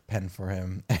closure pen for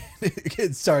him. And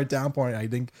it started downpouring. I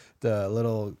think the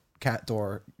little cat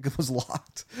door was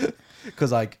locked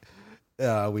because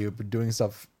we were doing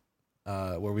stuff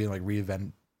where we like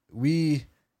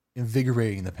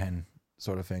reinvigorating the pen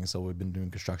sort of thing. So we've been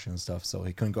doing construction and stuff. So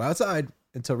he couldn't go outside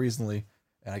until recently.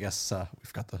 And I guess we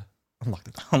forgot to unlock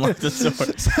the door. Unlock the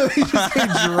door. So he just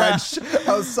got drenched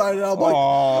outside. And I'm like,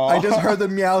 I just heard the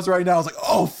meows right now. I was like,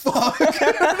 oh, fuck.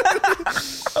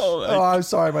 Oh, I'm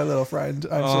sorry, my little friend.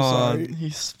 I'm so sorry.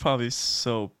 He's probably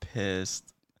so pissed.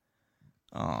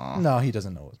 Aww. No, he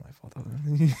doesn't know it was my fault.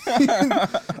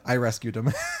 I rescued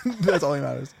him. That's all that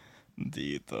matters.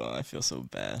 Dito, I feel so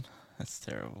bad. That's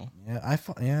terrible. Yeah,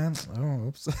 oh,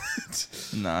 oops.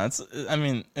 No,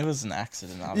 it was an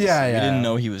accident, obviously. Yeah. We didn't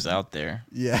know he was out there.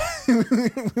 Yeah. We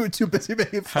were too busy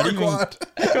making Farquaad.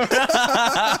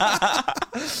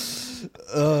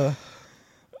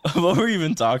 What were we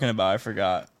even talking about? I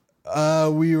forgot.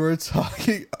 We were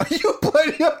talking. Are you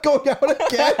planning on going out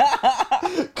again?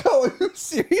 Go, are you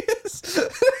serious?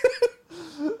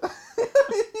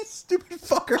 You stupid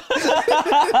fucker.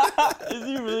 Is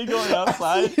he really going outside?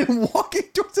 outside? see him walking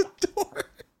towards the door.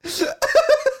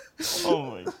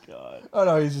 Oh my god. Oh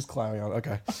no, he's just climbing on.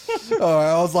 Okay. Oh,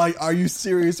 I was like, "Are you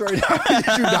serious right now? Did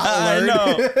you not learn?" I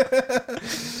know.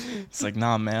 It's like,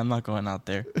 nah, man, I'm not going out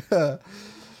there.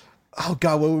 Oh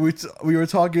god, what we were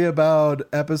talking about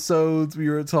episodes. We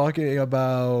were talking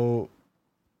about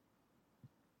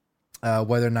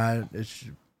whether or not it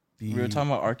should be. We were talking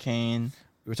about Arcane.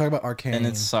 We were talking about Arcane and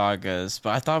its sagas,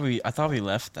 but I thought we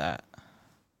left that.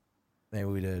 Maybe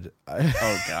we did.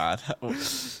 Oh god.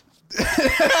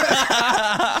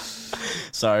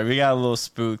 Sorry, we got a little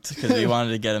spooked because we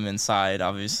wanted to get him inside,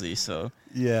 obviously. So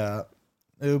yeah,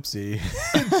 oopsie.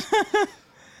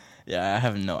 Yeah, I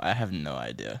have no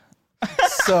idea.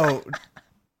 So,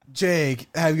 Jake,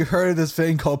 have you heard of this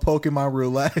thing called Pokemon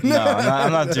Roulette? No,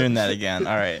 I'm not doing that again.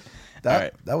 All right.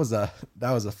 That was the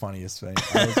funniest thing.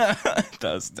 That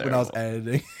was terrible. When I was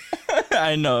editing.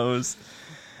 I know.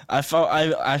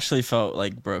 I actually felt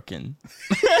like broken.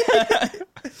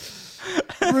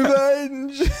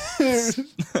 Revenge.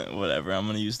 Whatever. I'm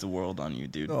gonna use the world on you,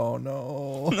 dude. Oh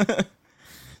no.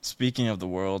 Speaking of the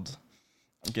world,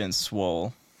 I'm getting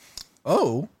swole.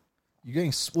 Oh, you're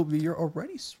getting swole. You're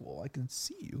already swole. I can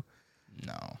see you.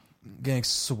 No. Getting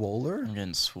swoller? I'm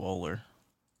getting swoller.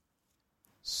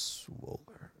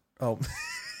 Swoller. Oh.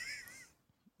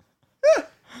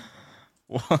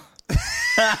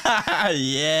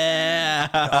 Yeah.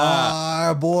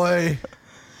 Ah, boy.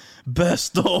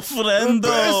 Best of friendo.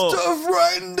 Best of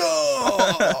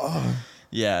friendo.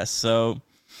 Yeah, so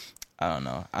I don't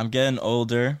know. I'm getting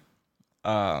older.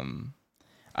 I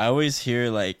always hear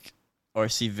like or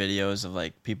see videos of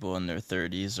like people in their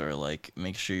 30s or like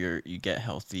make sure you get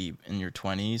healthy in your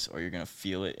 20s or you're gonna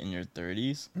feel it in your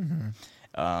 30s.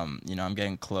 Mm-hmm. You know, I'm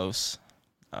getting close.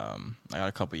 I got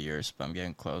a couple years, but I'm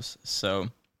getting close. So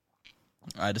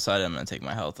I decided I'm gonna take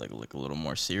my health like a little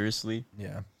more seriously.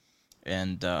 Yeah.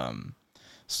 And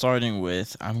starting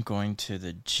with, I'm going to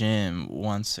the gym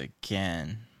once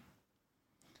again.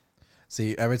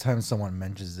 See, every time someone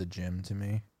mentions the gym to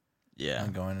me, yeah,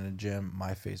 I'm going to the gym,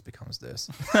 my face becomes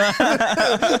this.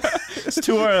 It's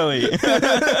too early.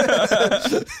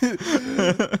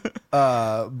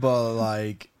 But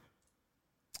like,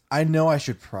 I know I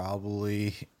should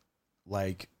probably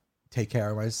like take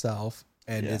care of myself.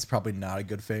 And it's probably not a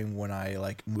good thing when I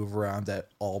like move around that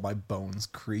all my bones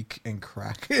creak and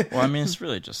crack. Well, I mean, it's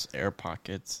really just air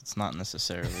pockets. It's not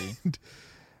necessarily.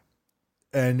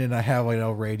 And then I have like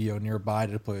a radio nearby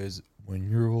that plays "When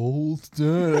You're Old."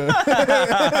 Well,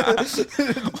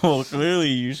 clearly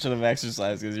you should have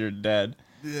exercised because you're dead.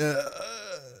 Yeah.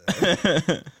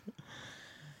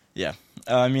 Yeah.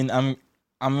 I mean, I'm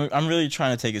really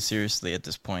trying to take it seriously at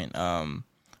this point.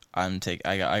 I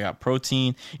got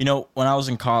protein. You know, when I was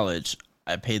in college,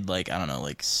 I paid like, I don't know,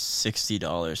 like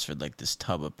 $60 for like this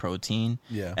tub of protein.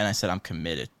 Yeah. And I said, I'm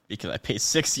committed because I paid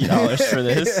 $60 for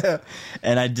this. Yeah.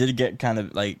 And I did get kind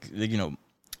of like, you know,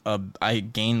 I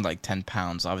gained like 10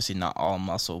 pounds, obviously not all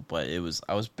muscle, but I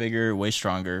was bigger, way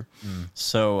stronger.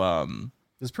 So,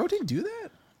 does protein do that?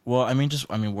 Well, I mean,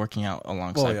 working out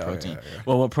alongside protein. Yeah.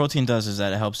 Well, what protein does is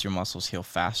that it helps your muscles heal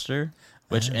faster,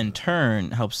 which in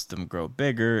turn helps them grow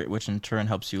bigger, which in turn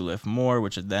helps you lift more,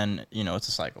 which then, you know, it's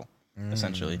a cycle,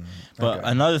 essentially. But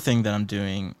another thing that I'm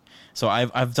doing, so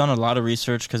I've done a lot of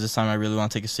research because this time I really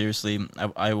want to take it seriously.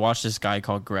 I watched this guy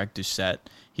called Greg Doucette.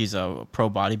 He's a pro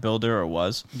bodybuilder, or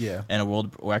was. Yeah. And a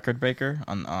world record breaker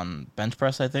on bench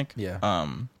press, I think. Yeah.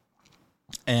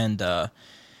 And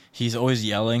he's always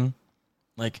yelling,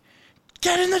 like,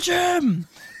 get in the gym,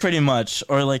 pretty much.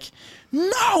 Or like,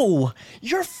 no,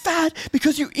 you're fat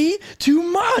because you eat too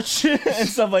much and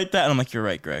stuff like that. And I'm like, you're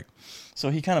right, Greg. So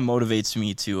he kind of motivates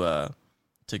me to go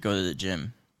to the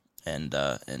gym. And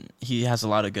he has a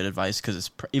lot of good advice because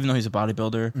even though he's a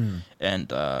bodybuilder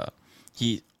and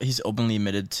he's openly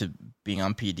admitted to being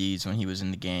on PDs when he was in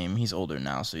the game. He's older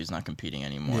now, so he's not competing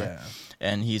anymore. Yeah.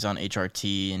 And he's on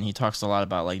HRT, and he talks a lot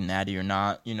about like natty or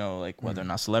not, you know, like whether or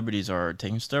not celebrities are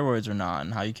taking steroids or not,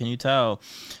 and how can you tell.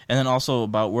 And then also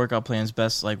about workout plans,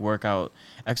 best like workout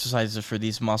exercises for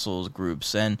these muscles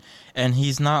groups. And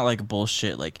he's not like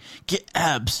bullshit, like get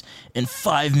abs in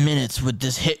 5 minutes with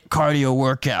this HIIT cardio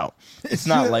workout. It's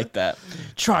not like that.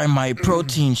 Try my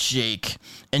protein shake,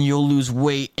 and you'll lose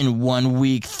weight in 1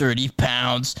 week, 30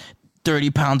 pounds.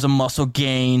 30 pounds of muscle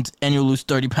gained, and you'll lose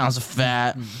 30 pounds of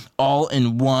fat, all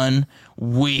in 1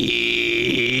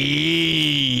 week.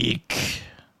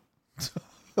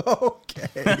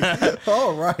 Okay.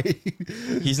 All right.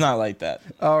 He's not like that.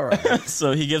 All right.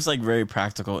 So he gives like very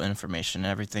practical information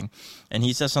and everything. And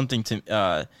he says something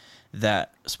to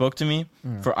that spoke to me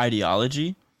for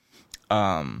ideology.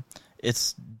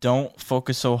 it's don't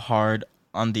focus so hard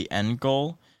on the end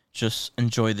goal. Just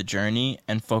enjoy the journey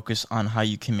and focus on how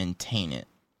you can maintain it.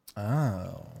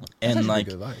 Oh, and like,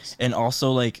 good advice. And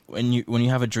also like when you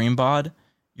have a dream bod,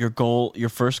 your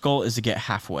first goal is to get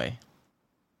halfway.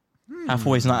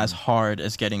 Halfway is not as hard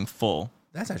as getting full.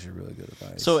 That's actually really good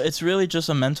advice. So it's really just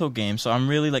a mental game. So I'm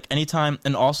really like anytime,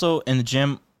 and also in the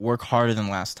gym, work harder than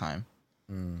last time.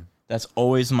 That's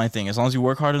always my thing. As long as you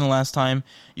work harder than last time,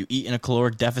 you eat in a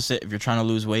caloric deficit if you're trying to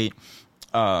lose weight.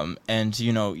 And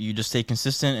you just stay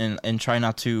consistent and try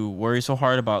not to worry so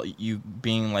hard about you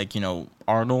being like,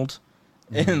 Arnold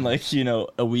in like,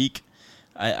 a week.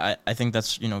 I think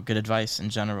that's, good advice in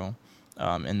general,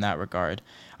 in that regard.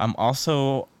 I'm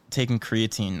also taking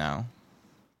creatine now.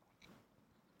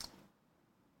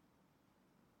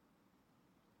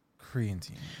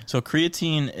 Creatine. So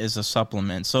creatine is a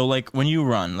supplement. So like when you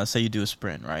run, let's say you do a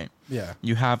sprint, right? Yeah.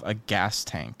 You have a gas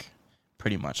tank.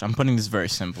 Pretty much. I'm putting this very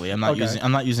simply. I'm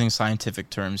not using scientific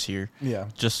terms here. Yeah.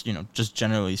 Just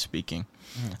generally speaking.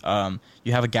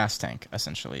 You have a gas tank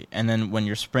essentially. And then when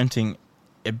you're sprinting,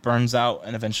 it burns out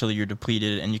and eventually you're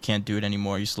depleted and you can't do it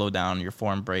anymore. You slow down, your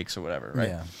form breaks or whatever, right?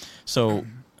 Yeah. So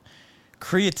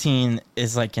creatine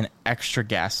is like an extra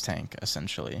gas tank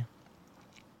essentially.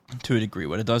 To a degree.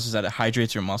 What it does is that it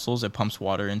hydrates your muscles, it pumps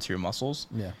water into your muscles.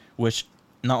 Yeah. Which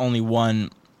not only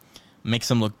one makes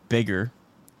them look bigger,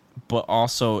 but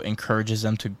also encourages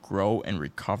them to grow and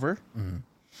recover.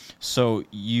 So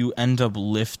you end up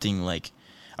lifting like,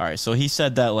 all right. So he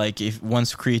said that like if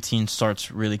once creatine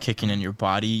starts really kicking in your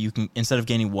body, you can, instead of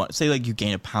gaining say like you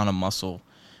gain a pound of muscle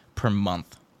per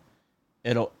month,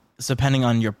 it's depending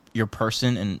on your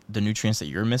person and the nutrients that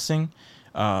you're missing,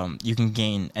 you can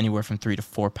gain anywhere from 3 to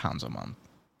 4 pounds a month.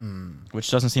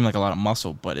 Which doesn't seem like a lot of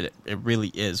muscle, but it really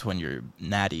is when you're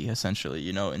natty, essentially,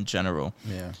 in general.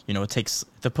 Yeah. It takes,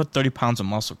 to put 30 pounds of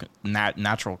muscle,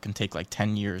 natural can take like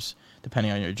 10 years,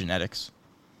 depending on your genetics.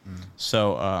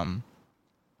 So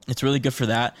it's really good for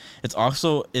that. It's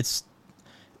also, it's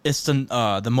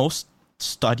the most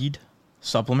studied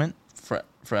supplement for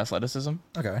athleticism.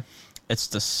 Okay. It's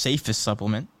the safest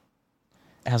supplement.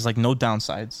 It has like no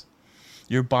downsides.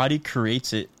 Your body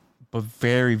creates it, but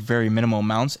very, very minimal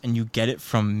amounts, and you get it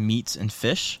from meats and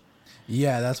fish.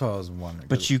 Yeah, that's what I was wondering.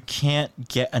 But you can't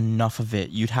get enough of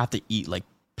it. You'd have to eat like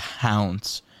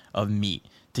pounds of meat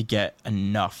to get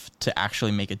enough to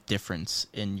actually make a difference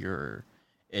in your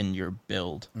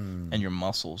build and your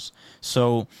muscles.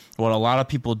 So what a lot of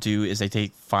people do is they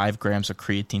take 5 grams of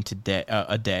creatine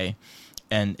a day.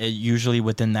 And usually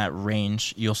within that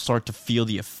range, you'll start to feel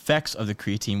the effects of the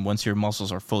creatine once your muscles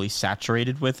are fully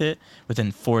saturated with it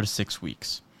within 4 to 6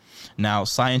 weeks. Now,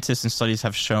 scientists and studies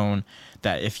have shown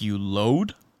that if you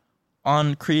load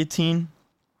on creatine,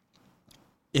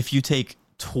 if you take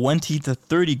 20 to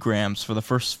 30 grams for the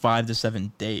first 5 to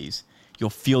 7 days, you'll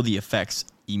feel the effects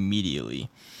immediately.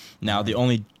 Now, the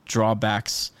only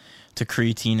drawbacks to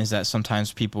creatine is that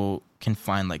sometimes people can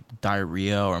find like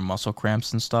diarrhea or muscle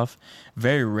cramps and stuff.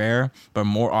 Very rare, but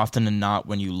more often than not,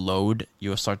 when you load,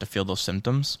 you'll start to feel those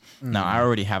symptoms. Now, I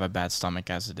already have a bad stomach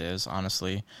as it is,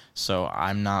 honestly, so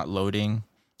I'm not loading.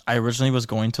 I originally was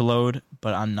going to load,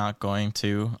 but I'm not going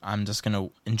to. I'm just going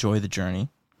to enjoy the journey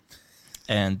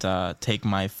and take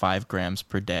my 5 grams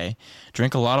per day.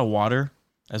 Drink a lot of water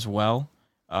as well.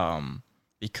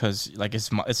 Because like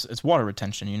it's water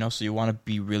retention, so you want to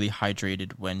be really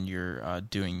hydrated when you're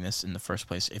doing this in the first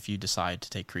place. If you decide to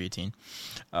take creatine,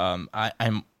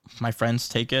 my friends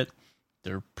take it;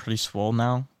 they're pretty swole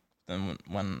now than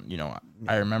when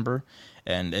I remember,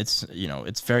 and it's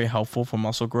very helpful for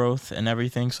muscle growth and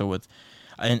everything. So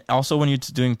and also when you're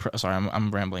doing I'm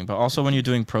rambling, but also when you're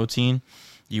doing protein,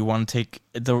 you want to take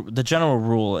the general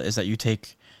rule is that you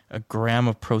take 1 gram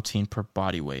of protein per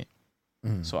body weight.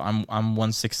 So I'm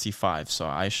 165, so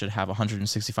I should have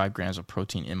 165 grams of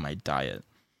protein in my diet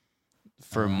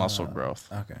for muscle growth.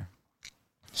 Okay.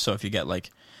 So if you get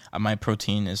like my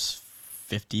protein is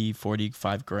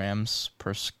 45 grams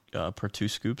per 2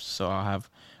 scoops, so I'll have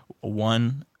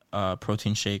 1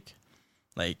 protein shake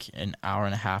like an hour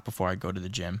and a half before I go to the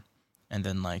gym, and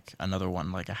then like another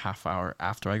one like a half hour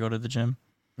after I go to the gym,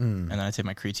 and then I take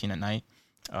my creatine at night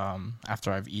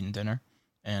after I've eaten dinner,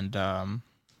 and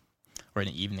or in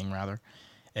the evening rather.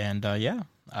 And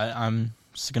I'm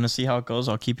just gonna see how it goes.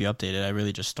 I'll keep you updated. I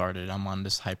really just started. I'm on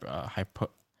this I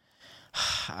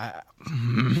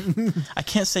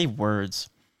can't say words.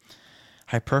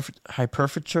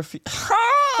 Hypertrophy.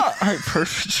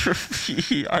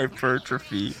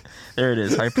 Hypertrophy. There it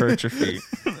is. Hypertrophy.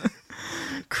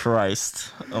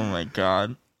 Christ. Oh my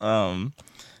God.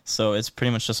 So it's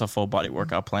pretty much just a full body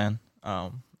workout plan.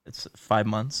 It's 5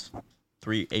 months.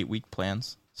 8-week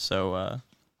plans. So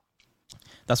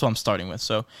that's what I'm starting with.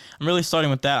 So I'm really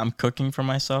starting with that. I'm cooking for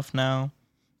myself now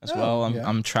as well.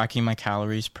 I'm tracking my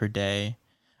calories per day.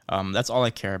 That's all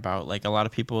I care about. Like, a lot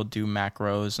of people do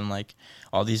macros and like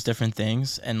all these different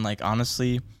things. And like,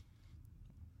 honestly,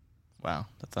 wow,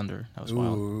 the thunder, that was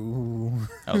wild.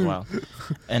 That was wild.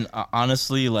 And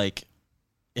honestly, like,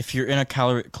 if you're in a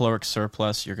caloric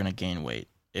surplus, you're going to gain weight.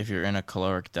 If you're in a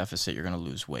caloric deficit, you're going to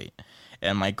lose weight.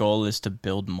 And my goal is to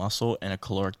build muscle in a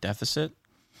caloric deficit,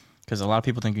 because a lot of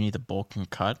people think you need to bulk and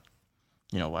cut.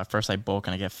 You know, at first I bulk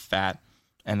and I get fat,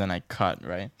 and then I cut,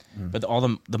 right? But all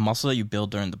the muscle that you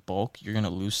build during the bulk, you're going to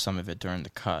lose some of it during the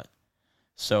cut.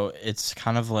 So it's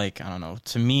kind of like, I don't know,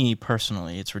 to me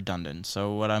personally, it's redundant.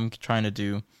 So what I'm trying to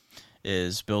do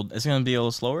is build, it's going to be a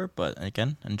little slower, but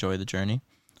again, enjoy the journey.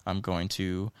 I'm going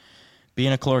to be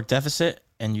in a caloric deficit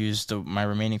and use my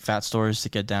remaining fat stores to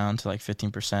get down to like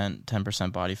 15%,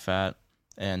 10% body fat,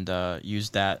 and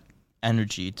use that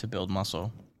energy to build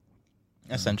muscle,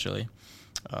 essentially.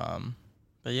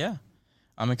 But yeah,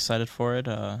 I'm excited for it,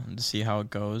 to see how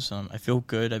it goes. I feel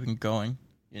good. I've been going,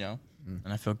 and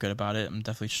I feel good about it. I'm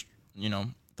definitely,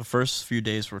 the first few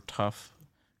days were tough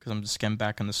because I'm just getting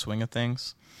back in the swing of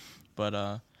things.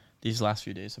 But these last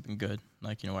few days have been good.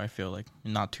 Like, where I feel like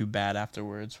not too bad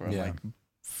afterwards, where I'm like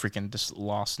freaking just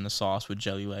lost in the sauce with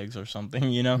jelly legs or something,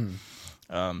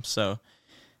 So,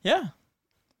 yeah,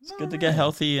 it's good to get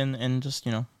healthy and just,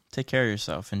 take care of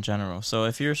yourself in general. So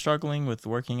if you're struggling with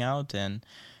working out and,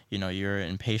 you're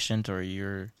impatient or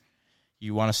you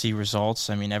want to see results,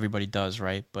 I mean, everybody does,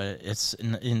 right? But it's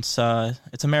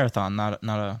a marathon, not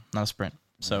a sprint.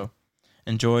 So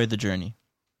enjoy the journey.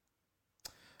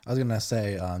 I was gonna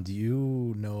say, do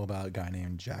you know about a guy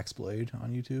named Jax Blade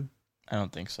on YouTube? I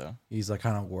don't think so. He's like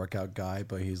kind of a workout guy,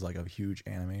 but he's like a huge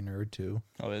anime nerd too.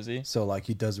 Oh, is he? So like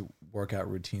he does workout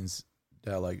routines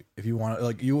that like if you want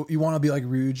like you want to be like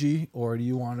Ryuji, or do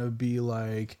you want to be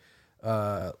like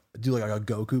do like a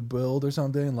Goku build or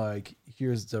something? Like,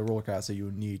 here's the workouts that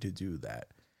you need to do that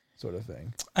sort of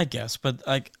thing. I guess, but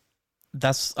like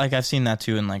that's like I've seen that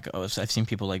too, and like I've seen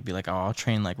people like be like, oh, I'll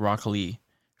train like Rock Lee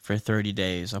for 30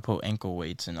 days. I'll put ankle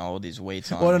weights and all these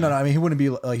weights on. Well, no. I mean, he wouldn't be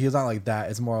like, he's not like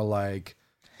that. It's more like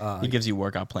he gives you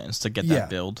workout plans to get that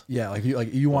build. Yeah, like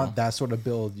you want that sort of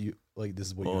build. You like this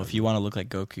is what. Well, if you want to look like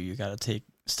Goku, you got to take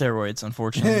steroids.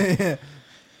 Unfortunately.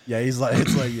 Yeah, it's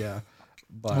like yeah.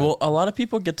 But well, a lot of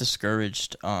people get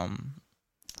discouraged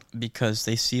because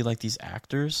they see like these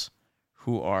actors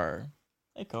who are.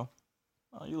 Hey, Ko.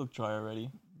 Oh, you look dry already.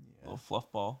 Yeah. Little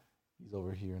fluff ball. He's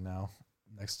over here now,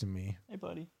 next to me. Hey,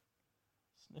 buddy.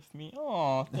 Sniff me.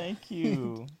 Oh, thank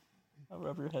you. I'll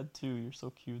rub your head too. You're so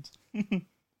cute.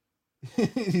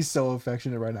 He's so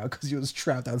affectionate right now because he was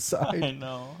trapped outside. I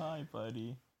know. Hi,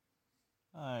 buddy.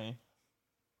 Hi.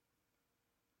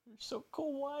 You're so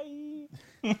kawaii.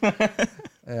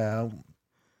 Yeah.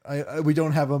 We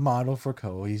don't have a model for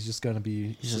Ko. He's just gonna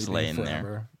be. He's just laying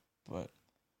there. But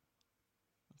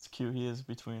it's cute. He is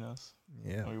between us.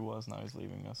 Yeah. Oh, he was. Now he's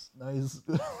leaving us. Now he's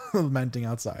lamenting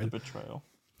outside. The betrayal.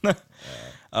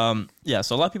 Yeah.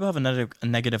 So a lot of people have a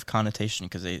negative connotation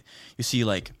because you see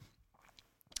like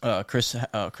Chris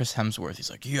Hemsworth. He's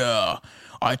like, yeah,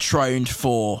 I trained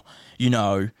for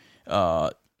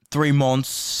 3 months,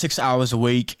 6 hours a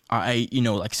week. I ate,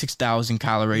 like 6,000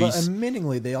 calories. But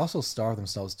admittingly, they also starve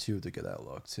themselves too to get that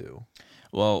look too.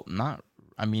 Well,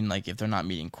 I mean, like if they're not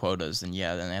meeting quotas, then they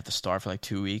have to starve for like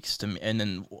 2 weeks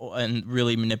and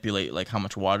really manipulate like how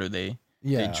much water they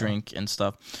drink and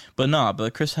stuff. But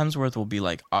Chris Hemsworth will be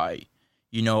like, I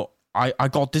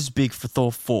got this big for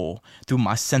Thor 4 through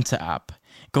my Center app.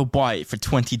 Go buy it for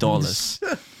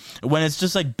 $20. When it's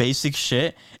just like basic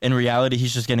shit, in reality,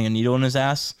 he's just getting a needle in his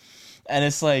ass. And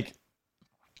it's like,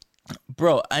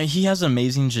 bro, he has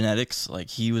amazing genetics. Like,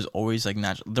 he was always like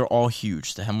natural. They're all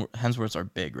huge. The Hemsworths are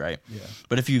big, right? Yeah.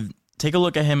 But if you take a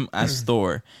look at him as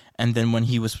Thor, and then when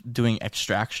he was doing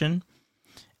Extraction,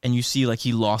 and you see like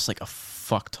he lost like a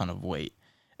fuck ton of weight,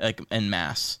 like and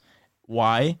mass.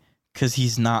 Why? Because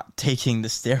he's not taking the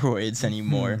steroids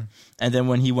anymore. And then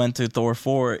when he went to Thor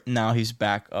 4, now he's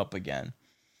back up again.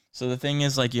 So the thing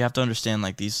is, like, you have to understand,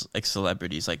 like, these, like,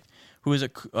 celebrities. Like, who is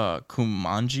it?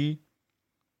 Kumanji?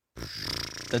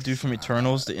 That dude from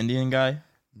Eternals, the Indian guy?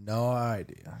 No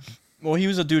idea. Well, he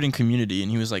was a dude in Community,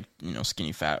 and he was, like,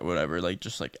 skinny fat, whatever. Like,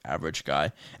 just, like, average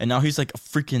guy. And now he's, like, a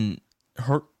freaking,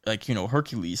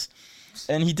 Hercules.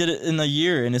 And he did it in a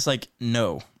year, and it's like,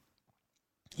 no.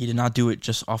 He did not do it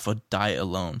just off a diet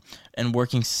alone. And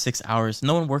working 6 hours.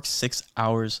 No one works 6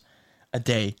 hours a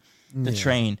day. The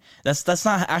train. That's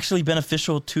not actually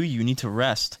beneficial to you. You need to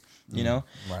rest. you know?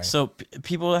 Right. So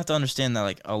people have to understand that,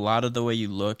 like, a lot of the way you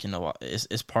look,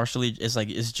 is partially,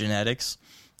 is genetics.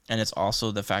 And it's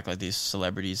also the fact, like, these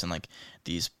celebrities and, like,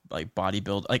 these, like,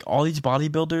 like, all these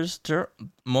bodybuilders,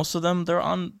 most of them, they're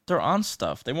on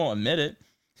stuff. They won't admit it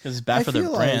because it's bad for their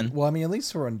brand. Well, I mean, at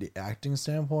least from the acting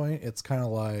standpoint, it's kind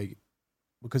of like,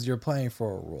 because you're playing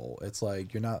for a role, it's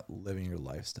like you're not living your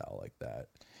lifestyle like that.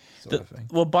 Sort of thing.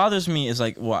 What bothers me is,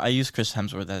 like, I use Chris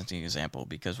Hemsworth as an example,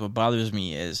 because what bothers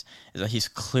me is that he's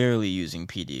clearly using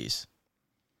PDs.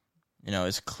 You know,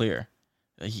 it's clear.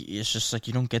 It's just like,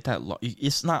 you don't get that.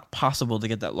 It's not possible to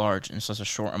get that large in such a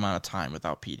short amount of time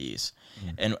without PDs.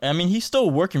 And I mean, he's still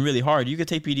working really hard. You could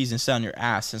take PDs and sit on your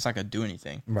ass, and it's not gonna do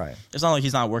anything. Right. It's not like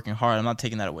he's not working hard. I'm not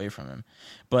taking that away from him.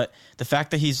 But the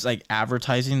fact that he's, like,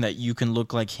 advertising that you can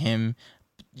look like him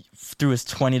through his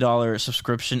 $20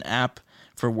 subscription app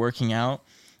for working out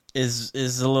is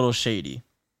a little shady.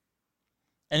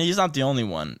 And he's not the only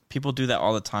one. People do that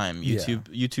all the time.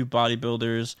 YouTube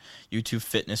bodybuilders, YouTube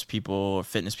fitness people, or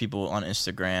fitness people on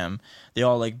Instagram. They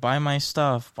all, like, buy my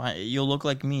stuff. You'll look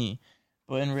like me.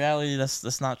 But in reality,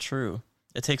 that's not true.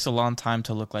 It takes a long time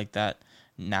to look like that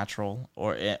natural,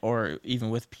 or even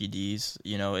with PDs.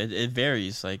 You know, it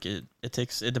varies. Like, it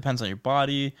depends on your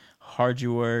body, how hard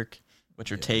you work, what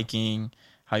you're taking,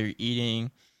 how you're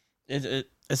eating.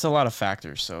 It's a lot of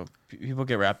factors. So people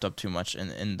get wrapped up too much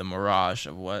in the mirage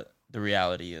of what the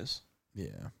reality is.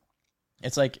 Yeah.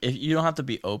 It's like, if you don't have to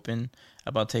be open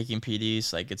about taking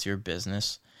PDs, like, it's your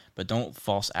business, but don't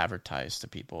false advertise to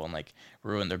people and, like,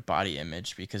 ruin their body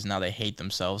image, because now they hate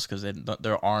themselves because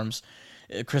their arms,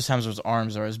 Chris Hemsworth's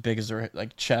arms are as big as their,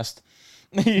 like, chest.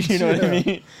 You know what I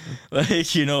mean?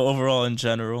 Like, you know, overall in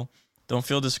general, don't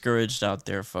feel discouraged out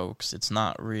there, folks. It's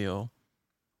not real.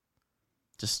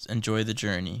 Just enjoy the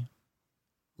journey.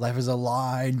 Life is a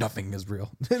lie. Nothing is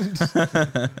real.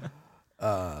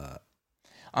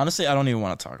 Honestly, I don't even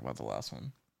want to talk about the last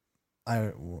one.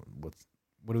 What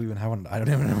do we even have on? I don't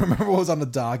even remember what was on the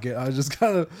docket. I was just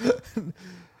kind of.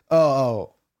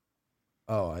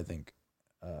 I think.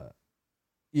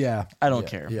 Yeah. I don't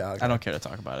care. Yeah. Okay. I don't care to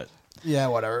talk about it. Yeah,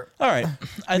 whatever. All right.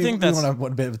 I think that's. We want to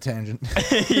have a bit of a tangent.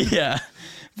 Yeah,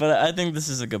 but I think this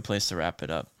is a good place to wrap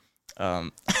it up.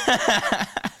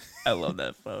 I love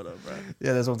that photo, bro.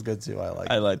 Yeah, this one's good too.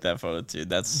 I like that photo too.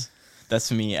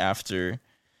 That's me after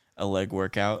a leg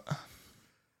workout.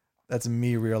 That's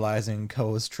me realizing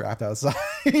Ko is trapped outside.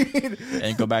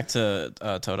 And go back to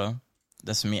Toto.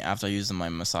 That's me after I used my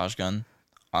massage gun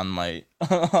on my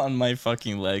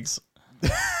fucking legs.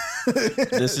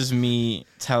 This is me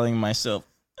telling myself,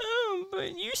 "Oh,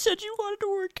 but you said you wanted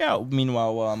to work out."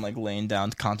 Meanwhile, while I'm, like, laying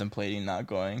down, contemplating not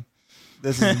going.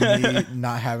 This is me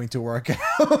not having to work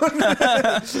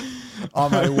out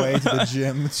on my way to the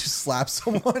gym to slap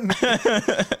someone.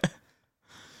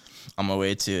 On my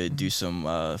way to do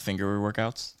some finger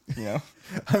workouts, you know?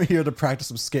 I'm here to practice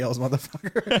some scales,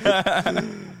 motherfucker.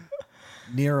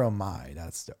 Nero Mai,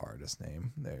 that's the artist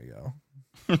name. There you go.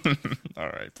 All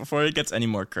right. Before it gets any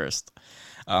more cursed,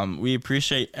 we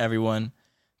appreciate everyone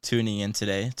tuning in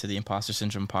today to the Imposter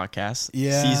Syndrome podcast.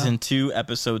 Yeah. Season 2,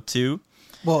 episode 2.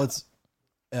 Well, it's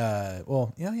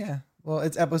Well,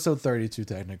 it's episode 32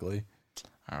 technically.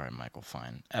 All right, Michael,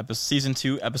 fine. Season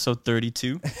 2, episode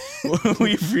 32.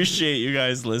 We appreciate you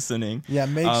guys listening. Yeah,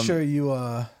 make sure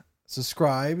you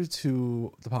subscribe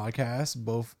to the podcast,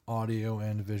 both audio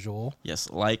and visual. Yes,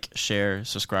 like, share,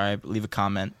 subscribe, leave a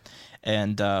comment,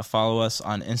 and follow us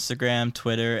on Instagram,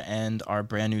 Twitter, and our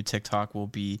brand new TikTok will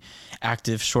be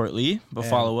active shortly. But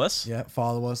follow us. Yeah,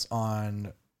 follow us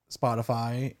on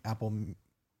Spotify, Apple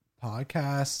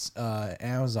Podcasts,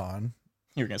 Amazon.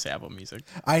 You were going to say Apple Music.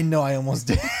 I know, I almost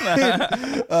did.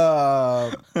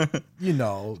 You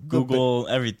know. Google,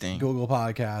 everything. Google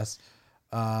Podcasts.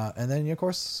 And then, of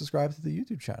course, subscribe to the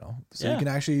YouTube channel so you can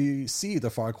actually see the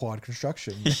Farquad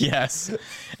construction. Yes.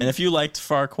 And if you liked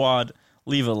Farquad,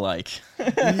 leave a like.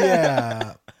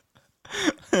 Yeah.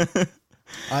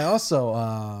 I also,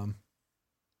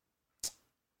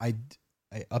 I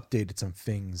updated some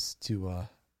things to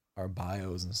our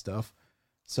bios and stuff.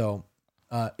 So,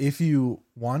 if you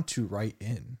want to write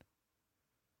in,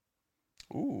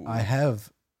 I have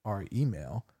our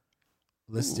email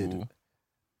listed. Ooh.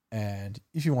 And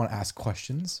if you want to ask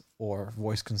questions or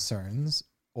voice concerns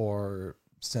or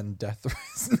send death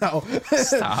threats, no.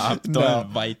 Stop. Don't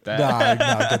invite that.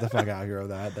 No, get the fuck out of here of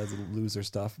that. That's loser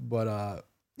stuff. But,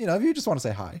 if you just want to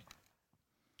say hi,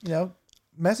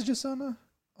 message us on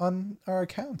our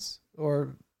accounts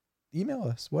or email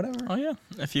us, whatever. Oh, yeah.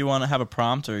 If you want to have a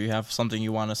prompt or you have something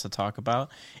you want us to talk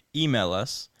about, email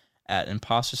us at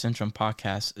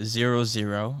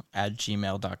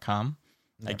impostersyndromepodcast00@gmail.com.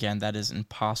 Again, that is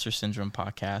Imposter Syndrome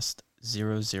Podcast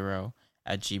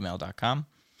 00@gmail.com.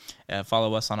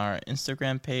 Follow us on our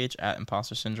Instagram page at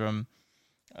Imposter Syndrome.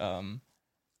 Right?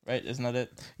 Isn't that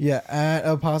it? Yeah, at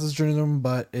Imposter Syndrome,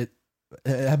 but it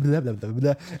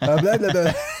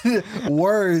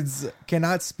words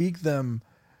cannot speak them.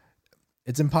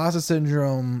 It's Imposter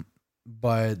Syndrome,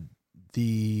 but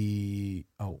the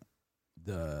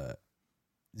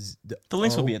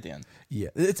links will be at the end. Yeah,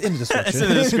 it's in the description. It's in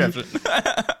the description.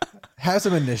 Have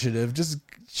some initiative. Just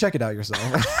check it out yourself.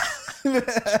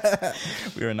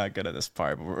 We are not good at this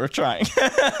part, but we're trying.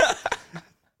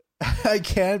 I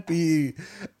can't be.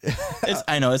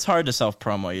 I know it's hard to self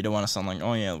promo. You don't want to sound like,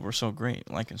 oh yeah, we're so great.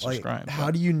 Like and subscribe.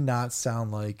 How do you not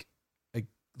sound like a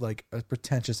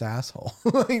pretentious asshole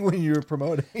like when you're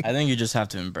promoting? I think you just have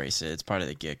to embrace it. It's part of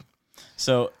the gig.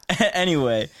 So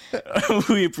anyway,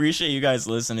 we appreciate you guys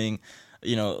listening.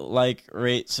 Like,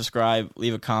 rate, subscribe,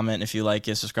 leave a comment if you like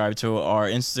it. Subscribe to our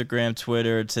Instagram,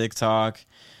 Twitter, TikTok,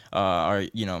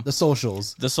 the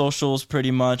socials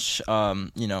pretty much.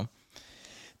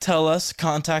 Tell us,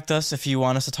 contact us if you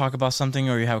want us to talk about something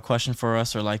or you have a question for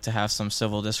us or like to have some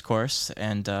civil discourse.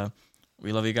 And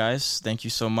we love you guys. Thank you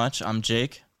so much. I'm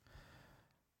Jake.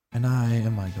 And I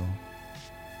am Michael.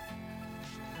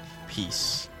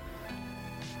 Peace.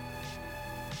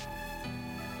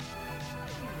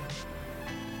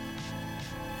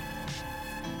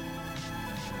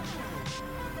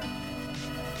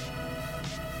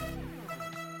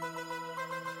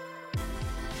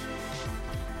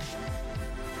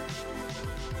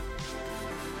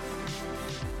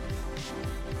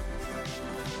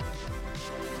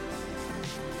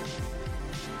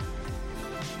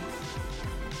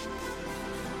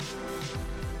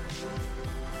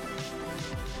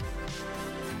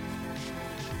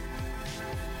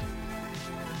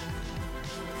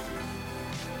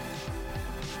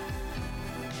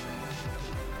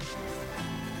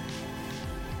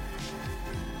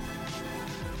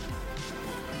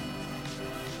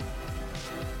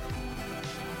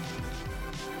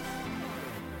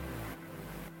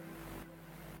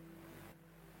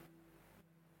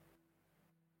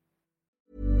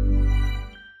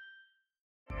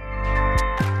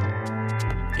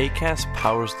 Acast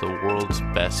powers the world's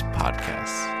best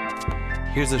podcasts.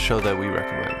 Here's a show that we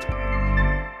recommend.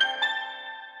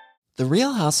 The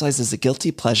Real Housewives is a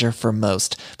guilty pleasure for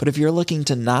most, but if you're looking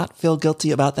to not feel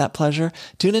guilty about that pleasure,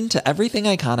 tune in to Everything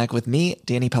Iconic with me,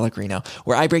 Danny Pellegrino,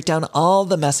 where I break down all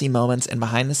the messy moments and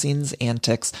behind-the-scenes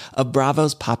antics of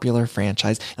Bravo's popular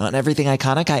franchise. And on Everything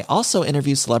Iconic, I also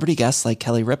interview celebrity guests like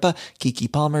Kelly Ripa,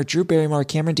 Keke Palmer, Drew Barrymore,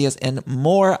 Cameron Diaz, and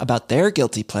more about their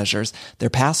guilty pleasures, their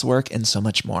past work, and so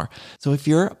much more. So if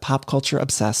you're pop culture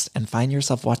obsessed and find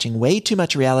yourself watching way too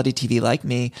much reality TV like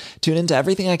me, tune in to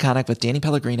Everything Iconic with Danny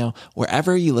Pellegrino,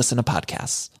 wherever you listen to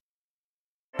podcasts.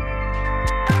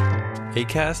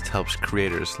 Acast helps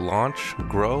creators launch,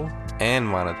 grow, and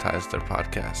monetize their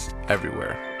podcasts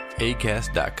everywhere.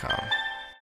 Acast.com.